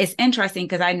 And it's interesting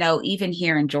because I know even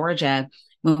here in Georgia,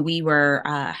 when we were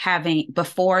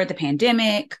before the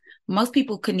pandemic, most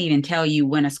people couldn't even tell you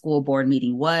when a school board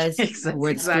meeting was,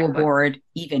 where the school board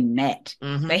even met.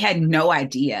 Mm-hmm. They had no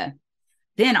idea.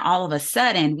 Then all of a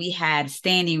sudden, we had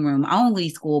standing room only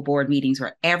school board meetings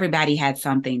where everybody had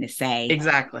something to say.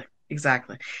 Exactly.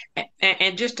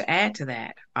 And just to add to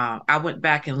that, I went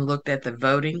back and looked at the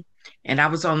voting, and I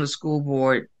was on the school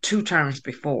board 2 terms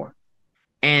before.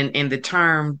 And in the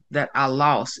term that I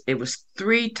lost, it was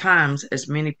 3 times as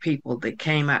many people that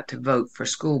came out to vote for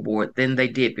school board than they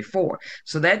did before.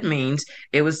 So that means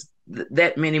it was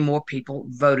that many more people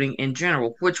voting in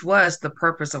general, which was the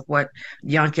purpose of what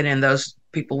Youngkin and those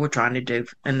people were trying to do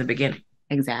in the beginning.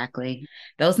 Exactly.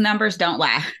 Those numbers don't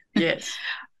lie. Yes.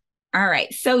 All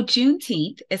right. So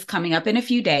Juneteenth is coming up in a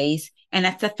few days, and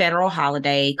that's a federal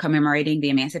holiday commemorating the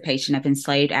emancipation of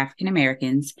enslaved African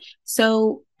Americans.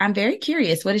 So I'm very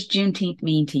curious, what does Juneteenth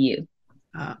mean to you?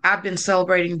 I've been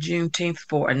celebrating Juneteenth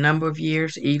for a number of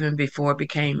years, even before it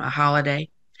became a holiday.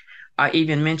 I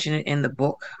even mention it in the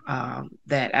book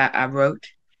that I wrote,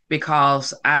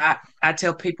 because I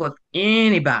tell people if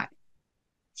anybody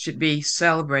should be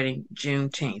celebrating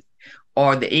Juneteenth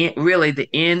or really the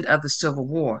end of the Civil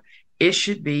War, it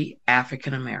should be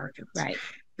African Americans. Right.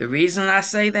 The reason I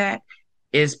say that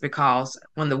is because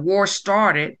when the war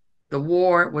started, the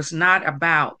war was not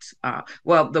about,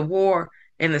 the war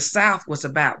in the South was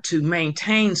about to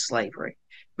maintain slavery,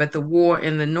 but the war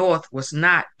in the North was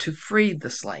not to free the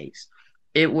slaves.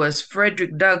 It was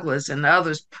Frederick Douglass and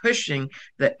others pushing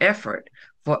the effort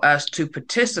for us to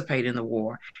participate in the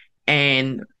war.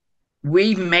 And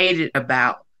we made it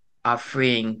about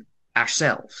freeing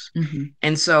ourselves. Mm-hmm.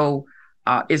 And so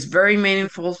it's very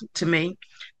meaningful to me.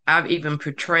 I've even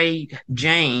portrayed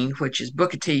Jane, which is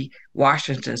Booker T.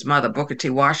 Washington's mother. Booker T.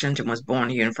 Washington was born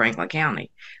here in Franklin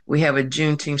County. We have a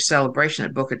Juneteenth celebration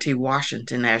at Booker T.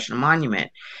 Washington National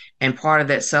Monument. And part of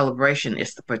that celebration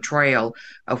is the portrayal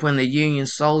of when the Union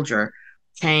soldier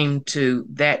came to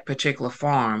that particular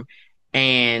farm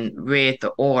and read the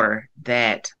order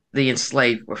that the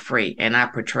enslaved were free. And I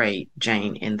portrayed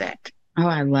Jane in that. Oh,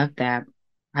 I love that.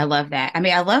 I love that. I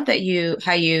mean, I love that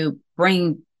how you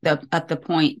bring up the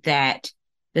point that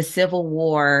the Civil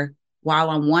War, while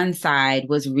on one side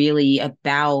was really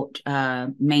about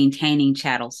maintaining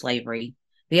chattel slavery,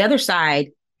 the other side,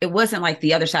 it wasn't like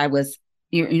the other side was,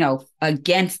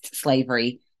 against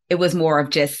slavery. It was more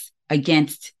of just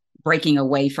against breaking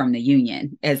away from the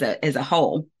Union as a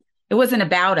whole. It wasn't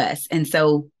about us. And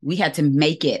so we had to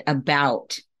make it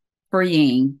about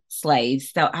freeing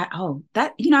slaves. So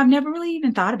I've never really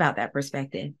even thought about that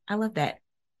perspective. I love that.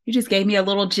 You just gave me a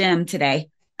little gem today.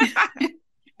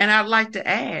 And I'd like to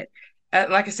add,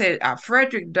 like I said,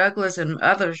 Frederick Douglass and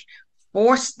others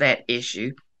forced that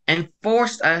issue and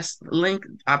forced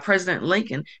President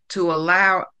Lincoln to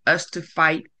allow us to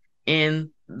fight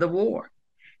in the war.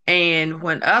 And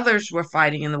when others were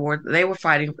fighting in the war, they were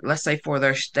fighting, let's say, for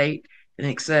their state and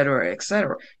et cetera, et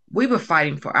cetera. We were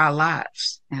fighting for our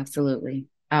lives. Absolutely.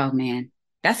 Oh, man.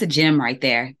 That's a gem right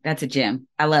there. That's a gem.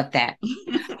 I love that.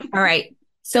 All right.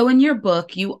 So in your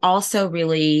book, you also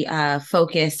really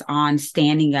focus on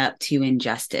standing up to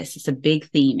injustice. It's a big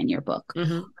theme in your book.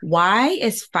 Mm-hmm. Why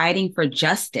is fighting for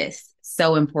justice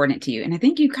so important to you? And I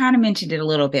think you kind of mentioned it a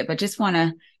little bit, but just want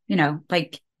to,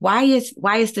 why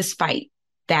is this fight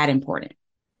that important?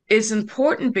 It's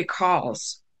important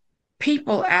because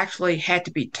people actually had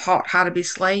to be taught how to be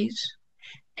slaves,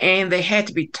 and they had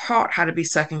to be taught how to be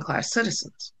second-class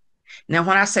citizens. Now,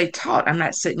 when I say taught, I'm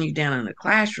not sitting you down in a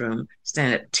classroom,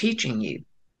 standing up teaching you.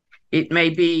 It may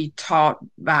be taught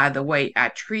by the way I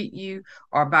treat you,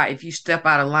 or by if you step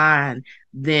out of line,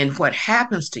 then what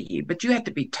happens to you. But you have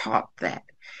to be taught that.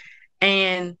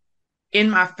 And in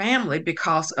my family,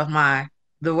 because of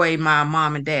the way my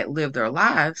mom and dad lived their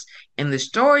lives and the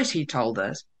stories he told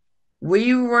us,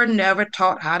 we were never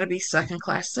taught how to be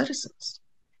second-class citizens.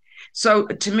 So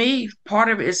to me, part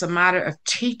of it is a matter of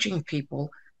teaching people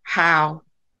how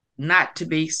not to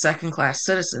be second-class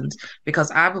citizens, because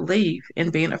I believe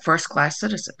in being a first-class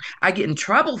citizen. I get in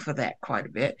trouble for that quite a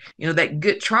bit, that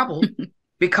good trouble,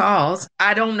 because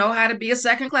I don't know how to be a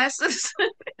second-class citizen.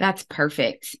 That's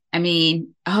perfect. I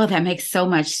mean, that makes so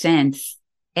much sense.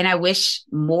 And I wish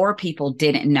more people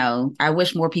didn't know. I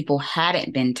wish more people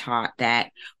hadn't been taught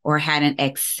that or hadn't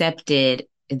accepted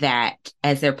that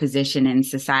as their position in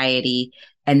society,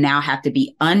 and now have to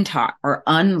be untaught or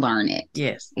unlearn it.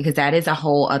 Yes. Because that is a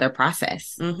whole other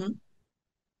process. Mm-hmm.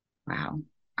 Wow.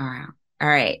 Wow. All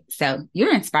right. So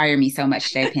you're inspiring me so much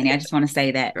today, Penny. I just want to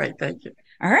say that. Great. Thank you.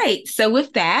 All right. So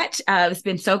with that, it's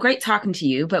been so great talking to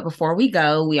you. But before we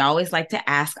go, we always like to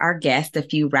ask our guests a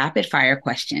few rapid fire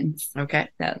questions. Okay.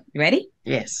 So you ready?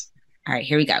 Yes. All right.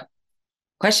 Here we go.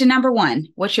 Question number 1.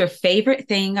 What's your favorite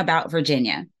thing about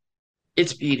Virginia?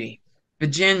 It's beauty.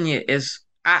 Virginia is,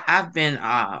 I've been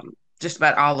just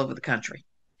about all over the country.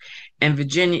 And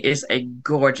Virginia is a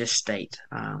gorgeous state.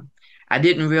 I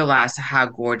didn't realize how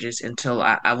gorgeous until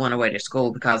I went away to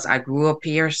school, because I grew up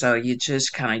here. So you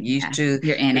just kind of used to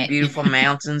the beautiful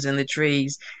mountains and the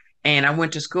trees. And I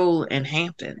went to school in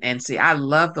Hampton, and see, I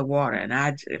love the water. And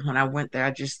when I went there,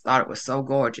 I just thought it was so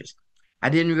gorgeous. I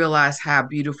didn't realize how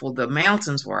beautiful the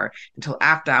mountains were until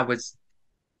after I was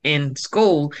in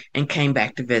school and came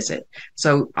back to visit.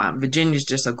 So Virginia is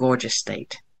just a gorgeous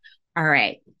state. All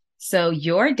right. So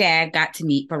your dad got to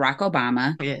meet Barack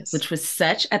Obama, yes, which was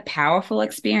such a powerful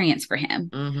experience for him.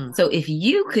 Mm-hmm. So if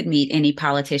you could meet any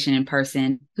politician in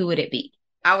person, who would it be?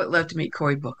 I would love to meet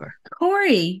Cory Booker.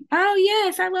 Cory. Oh,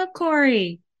 yes. I love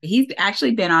Cory. He's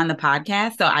actually been on the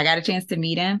podcast, so I got a chance to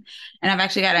meet him. And I've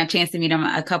actually got a chance to meet him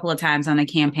a couple of times on the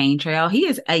campaign trail. He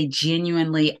is a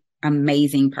genuinely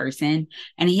amazing person,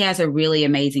 and he has a really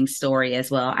amazing story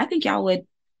as well. I think y'all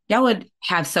would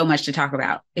have so much to talk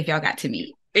about if y'all got to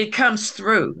meet. It comes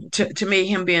through to me,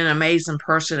 him being an amazing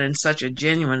person and such a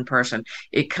genuine person.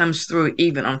 It comes through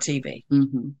even on TV.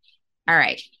 Mm-hmm. All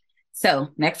right. So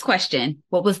next question.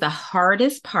 What was the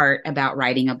hardest part about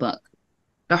writing a book?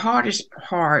 The hardest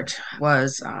part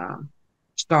was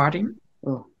starting.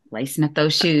 Oh, lacing up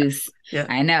those shoes. Yeah.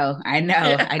 I know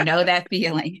that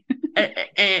feeling.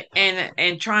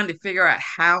 and trying to figure out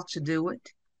how to do it,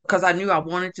 because I knew I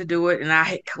wanted to do it, and I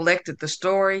had collected the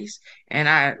stories and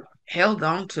I held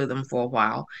on to them for a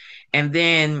while. And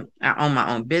then I owned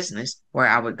my own business where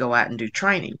I would go out and do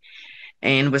training,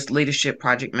 and it was leadership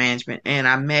project management. And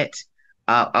I met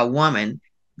a woman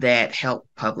that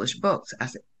helped publish books. I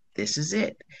said, this is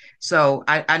it. So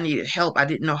I needed help. I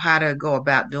didn't know how to go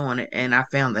about doing it, and I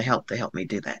found the help to help me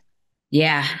do that.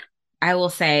 Yeah, I will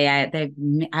say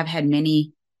I've had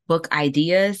many book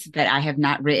ideas, but I have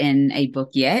not written a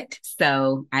book yet.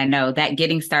 So I know that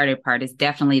getting started part is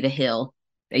definitely the hill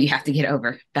that you have to get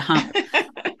over, the hump.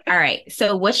 All right.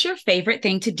 So what's your favorite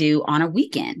thing to do on a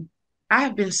weekend? I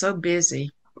have been so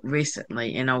busy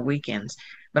recently and on weekends,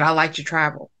 but I like to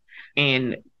travel.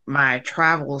 And my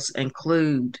travels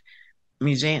include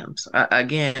museums.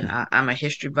 Again, I'm a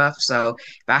history buff. So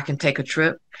if I can take a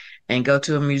trip and go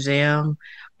to a museum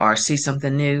or see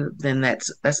something new, then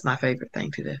that's my favorite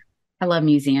thing to do. I love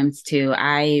museums too.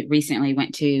 I recently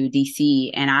went to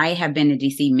DC, and I have been to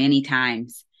DC many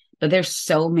times, but there's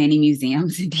so many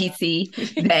museums in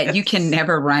DC that you can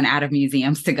never run out of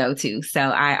museums to go to. So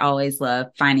I always love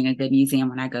finding a good museum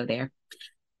when I go there.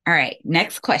 All right,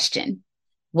 next question.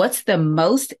 What's the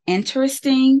most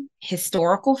interesting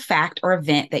historical fact or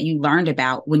event that you learned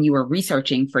about when you were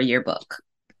researching for your book?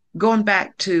 Going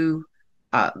back to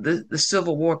the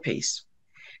Civil War piece,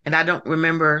 and I don't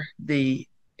remember the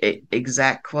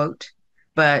exact quote,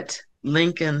 but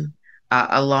Lincoln,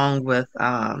 along with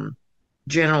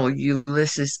General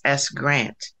Ulysses S.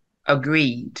 Grant,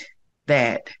 agreed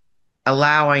that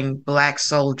allowing Black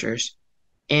soldiers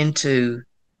into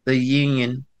the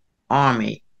Union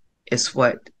Army is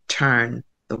what turned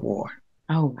the war.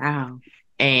 Oh, wow.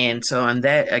 And so, and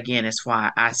that again is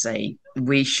why I say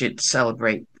we should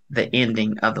celebrate the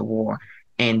ending of the war,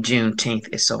 and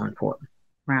Juneteenth is so important.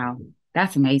 Wow,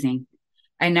 that's amazing.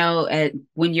 I know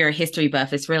when you're a history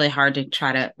buff, it's really hard to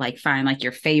try to find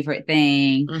your favorite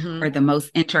thing or the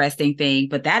most interesting thing,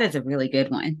 but that is a really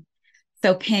good one.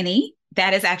 So Penny,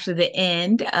 that is actually the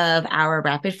end of our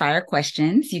rapid fire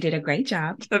questions. You did a great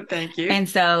job. Thank you. And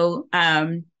so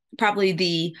probably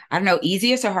the,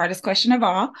 easiest or hardest question of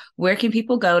all, where can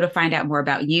people go to find out more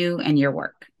about you and your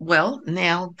work? Well,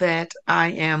 now that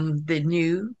I am the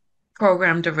new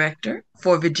program director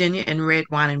for Virginia and Red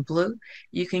Wine and Blue,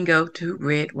 you can go to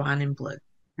Red Wine and Blue.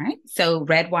 All right. So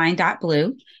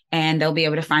redwine.blue, and they'll be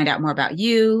able to find out more about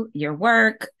you, your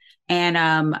work,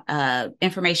 and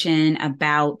information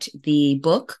about the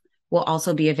book will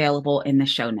also be available in the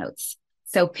show notes.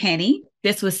 So Penny,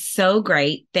 this was so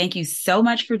great. Thank you so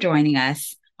much for joining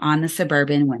us on the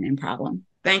Suburban Women Problem.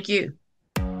 Thank you.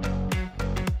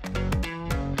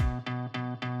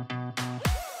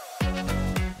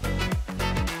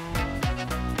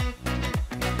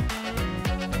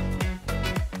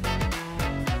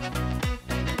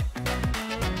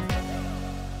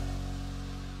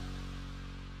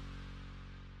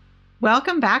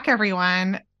 Welcome back,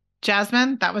 everyone.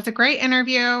 Jasmine, that was a great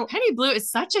interview. Penny Blue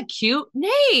is such a cute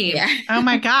name. Yeah. Oh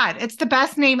my God. It's the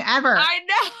best name ever. I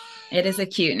know. It is a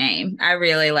cute name. I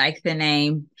really like the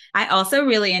name. I also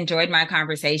really enjoyed my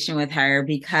conversation with her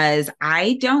because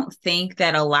I don't think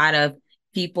that a lot of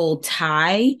people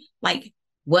tie like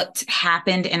what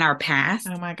happened in our past.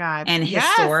 Oh my God. And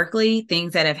historically,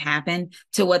 things that have happened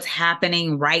to what's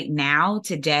happening right now,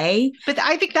 today. But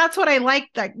I think that's what I like,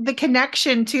 the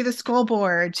connection to the school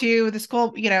board, to the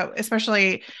school,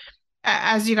 especially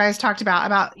as you guys talked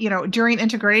about, during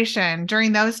integration,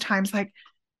 during those times, like,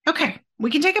 okay, we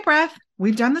can take a breath.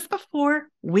 We've done this before.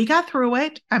 We got through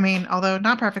it. I mean, although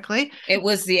not perfectly. It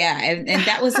was, and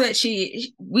that was what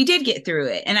we did get through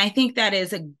it. And I think that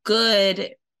is a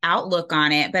good outlook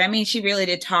on it. But I mean, she really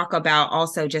did talk about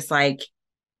also just like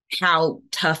how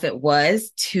tough it was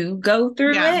to go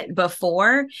through it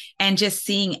before and just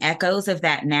seeing echoes of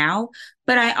that now.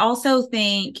 But I also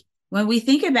think when we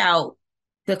think about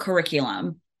the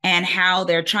curriculum and how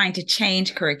they're trying to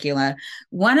change curricula,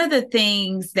 one of the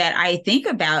things that I think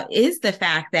about is the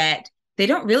fact that they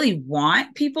don't really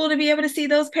want people to be able to see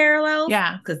those parallels.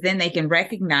 Yeah. Because then they can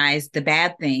recognize the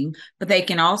bad thing, but they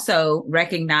can also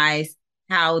recognize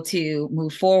how to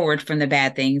move forward from the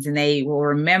bad things. And they will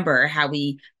remember how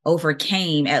we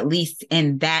overcame, at least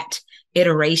in that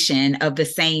iteration of the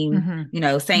same,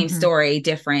 same story,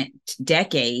 different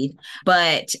decade.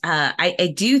 But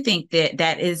I do think that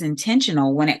that is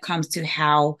intentional when it comes to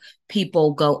how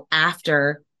people go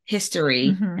after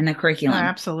history in the curriculum. Oh,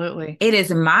 absolutely. It is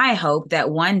my hope that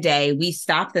one day we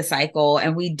stop the cycle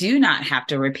and we do not have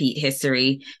to repeat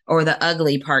history or the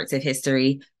ugly parts of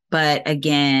history. But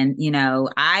again,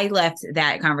 I left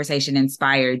that conversation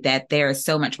inspired that there is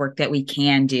so much work that we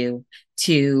can do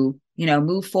to,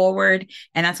 move forward.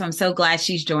 And that's why I'm so glad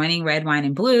she's joining Red, Wine,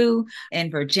 and Blue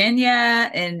in Virginia.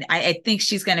 And I think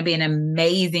she's going to be an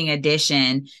amazing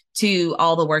addition to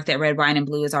all the work that Red, Wine, and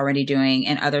Blue is already doing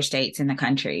in other states in the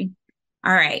country.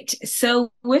 All right.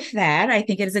 So with that, I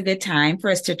think it is a good time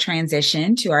for us to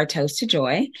transition to our toast to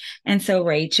joy. And so,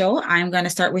 Rachel, I'm going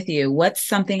to start with you. What's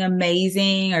something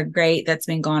amazing or great that's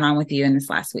been going on with you in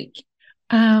this last week?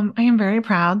 I am very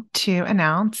proud to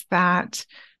announce that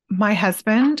my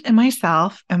husband and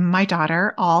myself and my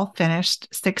daughter all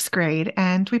finished 6th grade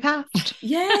and we passed.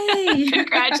 Yay!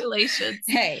 Congratulations.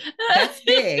 Hey, that's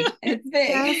big. It's big.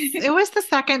 Yes, it was the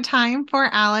second time for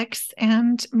Alex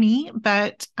and me,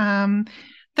 but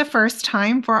the first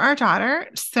time for our daughter.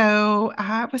 So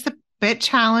it was a bit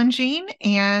challenging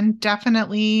and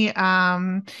definitely,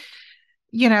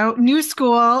 new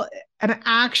school, an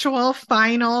actual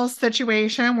final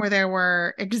situation where there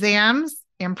were exams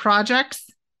and projects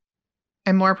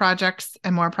and more projects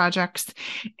and more projects.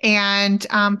 And,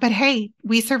 but hey,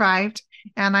 we survived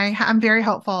and I'm very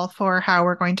hopeful for how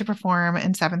we're going to perform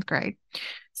in 7th grade.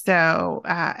 So,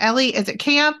 Ellie is at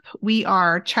camp. We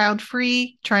are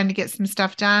child-free, trying to get some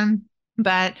stuff done.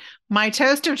 But my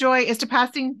toast of joy is to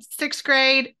passing 6th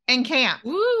grade and camp.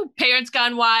 Woo, parents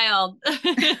gone wild.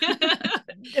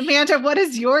 Amanda, what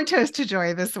is your toast to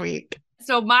joy this week?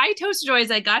 So my toast of joy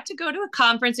is I got to go to a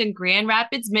conference in Grand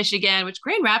Rapids, Michigan, which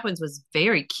Grand Rapids was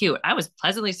very cute. I was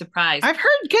pleasantly surprised. I've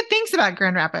heard good things about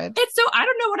Grand Rapids. I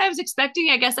don't know what I was expecting.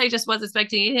 I guess I just wasn't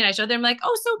expecting anything. I showed them like,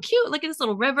 oh, so cute. Look at this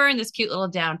little river and this cute little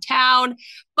downtown.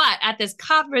 But at this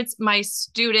conference, my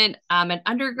student, an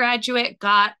undergraduate,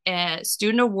 got a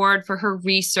student award for her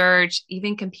research,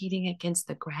 even competing against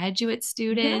the graduate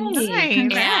students.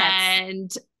 Nice.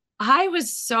 And I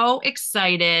was so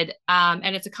excited.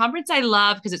 And it's a conference I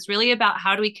love because it's really about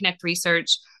how do we connect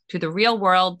research to the real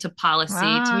world, to policy,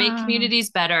 to make communities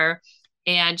better.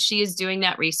 And she is doing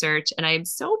that research. And I am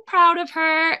so proud of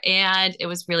her. And it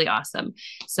was really awesome.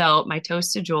 So my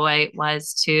toast to joy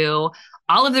was to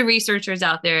all of the researchers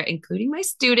out there, including my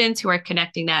students who are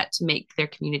connecting that to make their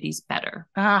communities better.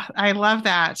 I love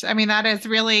that. I mean, that is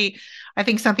really, I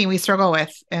think, something we struggle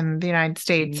with in the United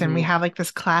States. And we have like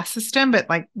this class system, but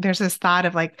like there's this thought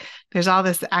of like, there's all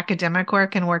this academic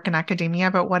work and work in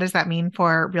academia, but what does that mean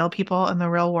for real people in the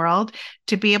real world?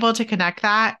 To be able to connect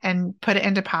that and put it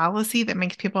into policy that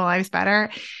makes people's lives better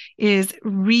is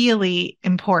really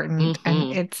important.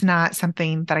 And it's not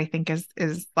something that I think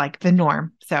is like the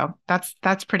norm. So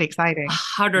that's pretty exciting.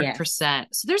 100%.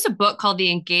 So there's a book called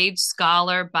The Engaged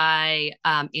Scholar by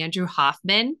Andrew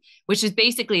Hoffman, which is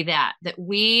basically that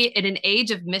we, in an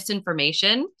age of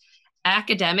misinformation,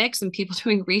 academics and people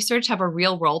doing research have a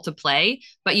real role to play,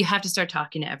 but you have to start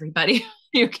talking to everybody.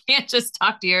 You can't just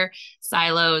talk to your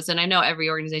silos. And I know every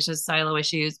organization has silo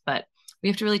issues, but we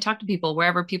have to really talk to people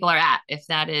wherever people are at, if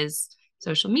that is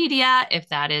social media, if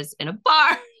that is in a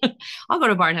bar. I'll go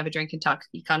to a bar and have a drink and talk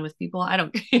econ with people. I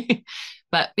don't,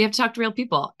 but we have to talk to real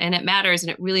people, and it matters.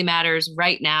 And it really matters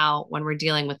right now when we're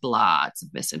dealing with lots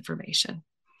of misinformation.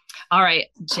 All right,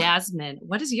 Jasmine,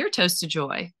 what is your toast to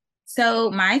joy?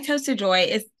 So my toast of joy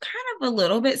is kind of a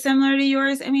little bit similar to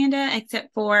yours, Amanda,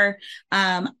 except for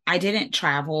I didn't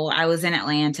travel. I was in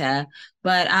Atlanta,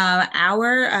 but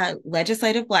our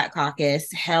Legislative Black Caucus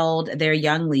held their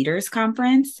Young Leaders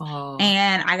Conference,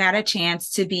 and I got a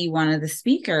chance to be one of the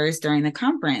speakers during the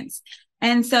conference.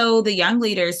 And so the Young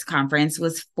Leaders Conference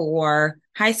was for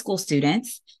high school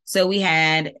students. So we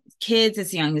had kids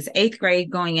as young as 8th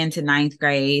grade going into 9th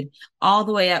grade, all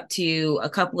the way up to a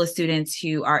couple of students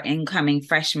who are incoming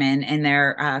freshmen in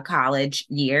their college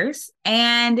years.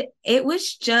 And it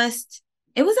was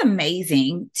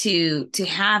amazing to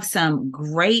have some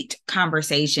great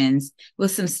conversations with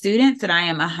some students that I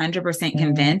am 100%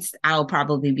 convinced I'll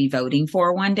probably be voting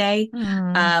for one day.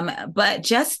 But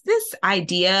just this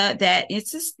idea that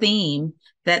it's this theme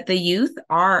that the youth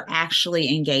are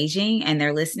actually engaging and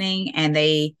they're listening and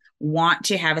they want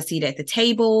to have a seat at the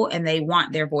table and they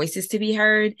want their voices to be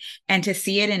heard, and to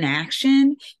see it in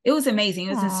action. It was amazing.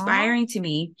 It was inspiring to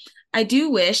me. I do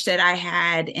wish that I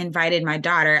had invited my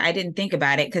daughter. I didn't think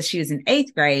about it because she was in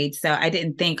 8th grade. So I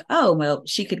didn't think, oh, well,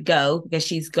 she could go because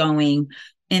she's going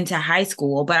into high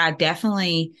school. But I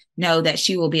definitely know that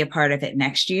she will be a part of it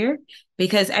next year,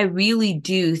 because I really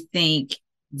do think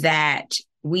that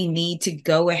we need to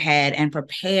go ahead and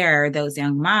prepare those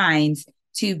young minds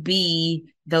to be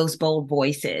those bold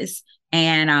voices.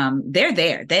 And they're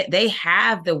there. They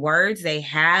have the words, they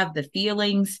have the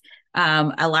feelings.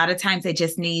 A lot of times they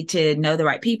just need to know the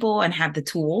right people and have the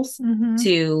tools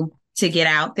to get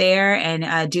out there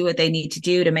and do what they need to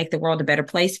do to make the world a better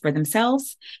place for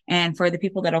themselves and for the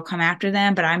people that'll come after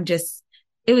them. But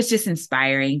it was just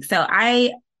inspiring. So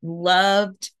I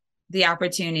loved the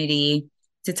opportunity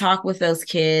to talk with those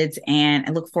kids, and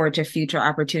I look forward to future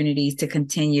opportunities to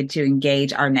continue to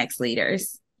engage our next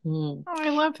leaders. Oh, I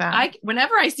love that.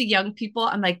 Whenever I see young people,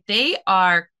 I'm like, they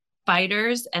are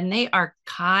fighters and they are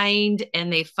kind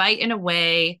and they fight in a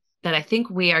way that I think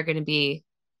we are going to be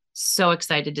so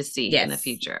excited to see in the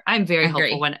future. I'm very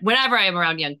hopeful whenever I am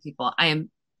around young people. I am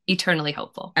eternally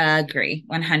hopeful. Agree,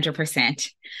 100%.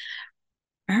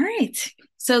 All right.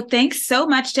 So thanks so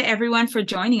much to everyone for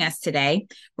joining us today.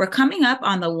 We're coming up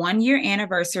on the 1-year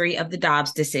anniversary of the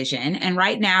Dobbs decision. And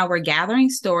right now we're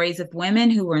gathering stories of women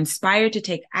who were inspired to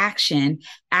take action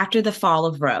after the fall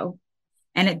of Roe.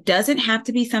 And it doesn't have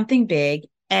to be something big.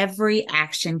 Every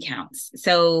action counts.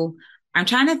 So I'm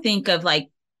trying to think of like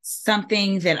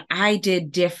something that I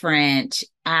did different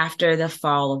after the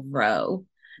fall of Roe.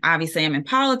 Obviously, I'm in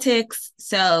politics,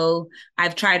 so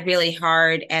I've tried really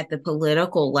hard at the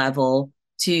political level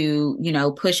to,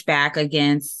 push back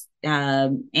against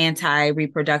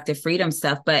anti-reproductive freedom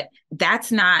stuff. But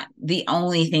that's not the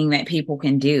only thing that people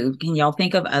can do. Can y'all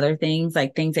think of other things,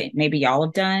 like things that maybe y'all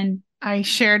have done? I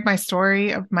shared my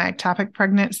story of my ectopic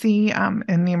pregnancy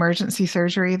and the emergency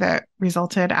surgery that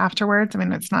resulted afterwards. I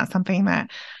mean, it's not something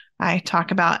that I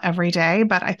talk about every day,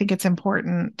 but I think it's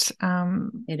important.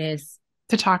 It is.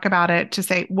 To talk about it, to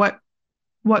say what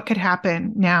could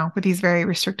happen now with these very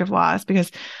restrictive laws, because,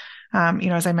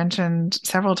 as I mentioned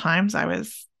several times, I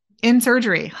was in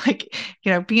surgery,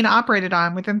 being operated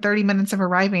on within 30 minutes of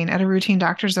arriving at a routine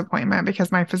doctor's appointment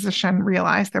because my physician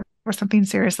realized there was something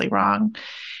seriously wrong.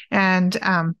 And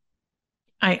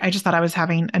I just thought I was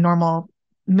having a normal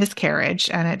miscarriage,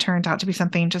 and it turned out to be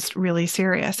something just really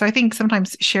serious. So I think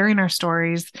sometimes sharing our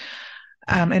stories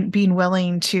and being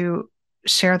willing to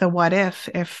share the what if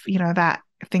that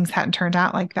things hadn't turned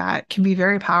out like that can be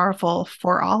very powerful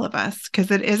for all of us, because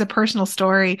it is a personal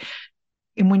story.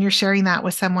 And when you're sharing that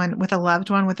with someone, with a loved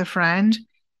one, with a friend,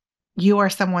 you are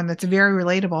someone that's very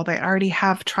relatable. They already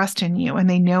have trust in you and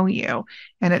they know you.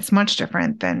 And it's much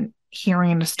different than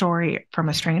hearing a story from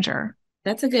a stranger.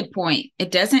 That's a good point.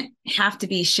 It doesn't have to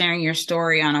be sharing your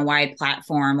story on a wide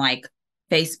platform like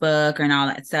Facebook and all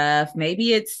that stuff.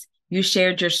 Maybe it's you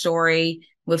shared your story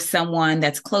with someone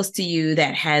that's close to you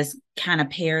that has kind of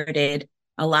parroted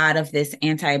a lot of this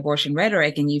anti-abortion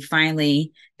rhetoric, and you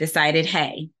finally decided,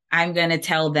 hey, I'm going to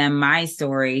tell them my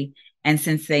story. And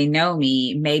since they know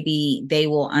me, maybe they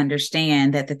will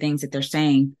understand that the things that they're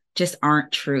saying just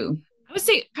aren't true. I would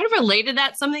say kind of related to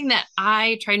that, something that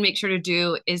I try and make sure to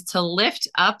do is to lift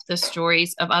up the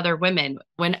stories of other women.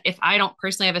 If I don't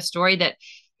personally have a story, that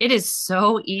it is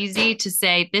so easy to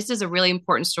say, this is a really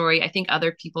important story. I think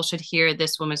other people should hear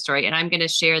this woman's story. And I'm going to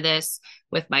share this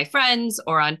with my friends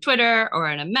or on Twitter or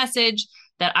in a message.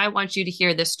 that I want you to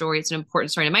hear this story. It's an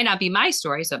important story. It might not be my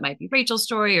story, so it might be Rachel's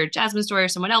story or Jasmine's story or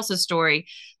someone else's story,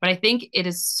 but I think it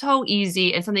is so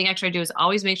easy. And something extra I do is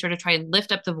always make sure to try and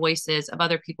lift up the voices of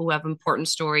other people who have important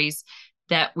stories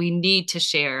that we need to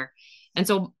share. And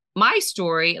so my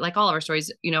story, like all of our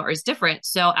stories, is different.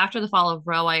 So after the fall of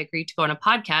Roe, I agreed to go on a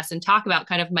podcast and talk about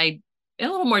kind of in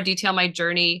a little more detail, my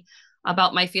journey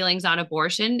about my feelings on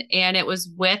abortion. And it was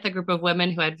with a group of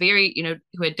women who had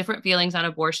who had different feelings on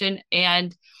abortion,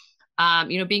 and,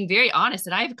 being very honest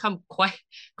that I've come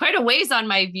quite a ways on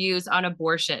my views on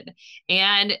abortion.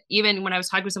 And even when I was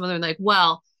talking with some of them, like,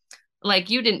 well, like,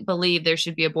 you didn't believe there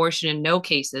should be abortion in no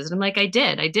cases. And I'm like, I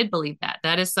did believe that.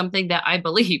 That is something that I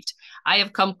believed. I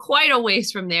have come quite a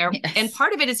ways from there. Yes. And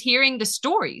part of it is hearing the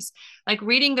stories, like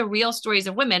reading the real stories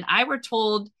of women. I were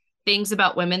told things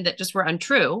about women that just were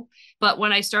untrue. But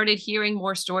when I started hearing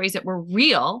more stories that were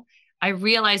real, I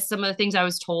realized some of the things I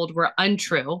was told were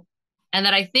untrue. And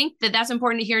that I think that that's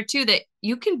important to hear too, that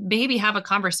you can maybe have a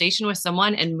conversation with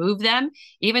someone and move them,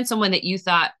 even someone that you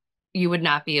thought you would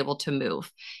not be able to move.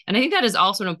 And I think that is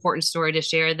also an important story to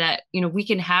share, that, we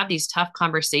can have these tough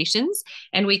conversations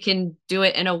and we can do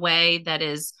it in a way that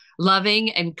is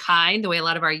loving and kind, the way a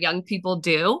lot of our young people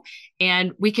do.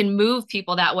 And we can move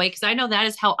people that way, because I know that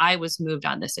is how I was moved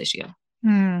on this issue.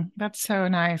 That's so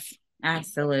nice.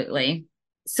 Absolutely.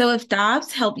 So if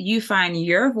Dobbs helped you find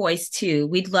your voice too,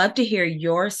 we'd love to hear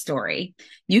your story.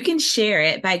 You can share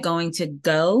it by going to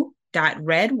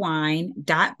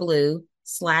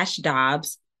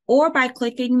go.redwine.blue/Dobbs or by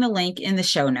clicking the link in the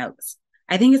show notes.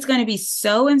 I think it's going to be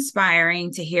so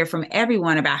inspiring to hear from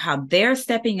everyone about how they're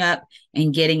stepping up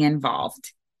and getting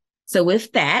involved. So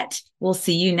with that, we'll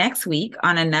see you next week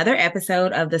on another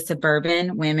episode of the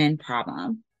Suburban Women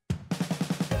Problem.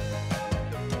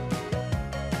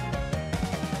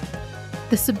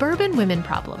 The Suburban Women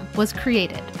Problem was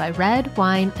created by Red,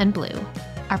 Wine, and Blue.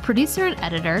 Our producer and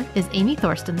editor is Amy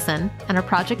Thorstensen, and our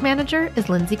project manager is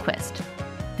Lindsay Quist.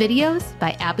 Videos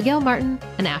by Abigail Martin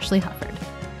and Ashley Hufford.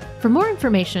 For more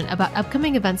information about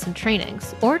upcoming events and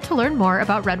trainings, or to learn more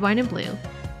about Red, Wine, and Blue,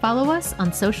 follow us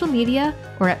on social media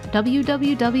or at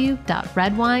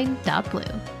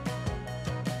www.redwine.blue.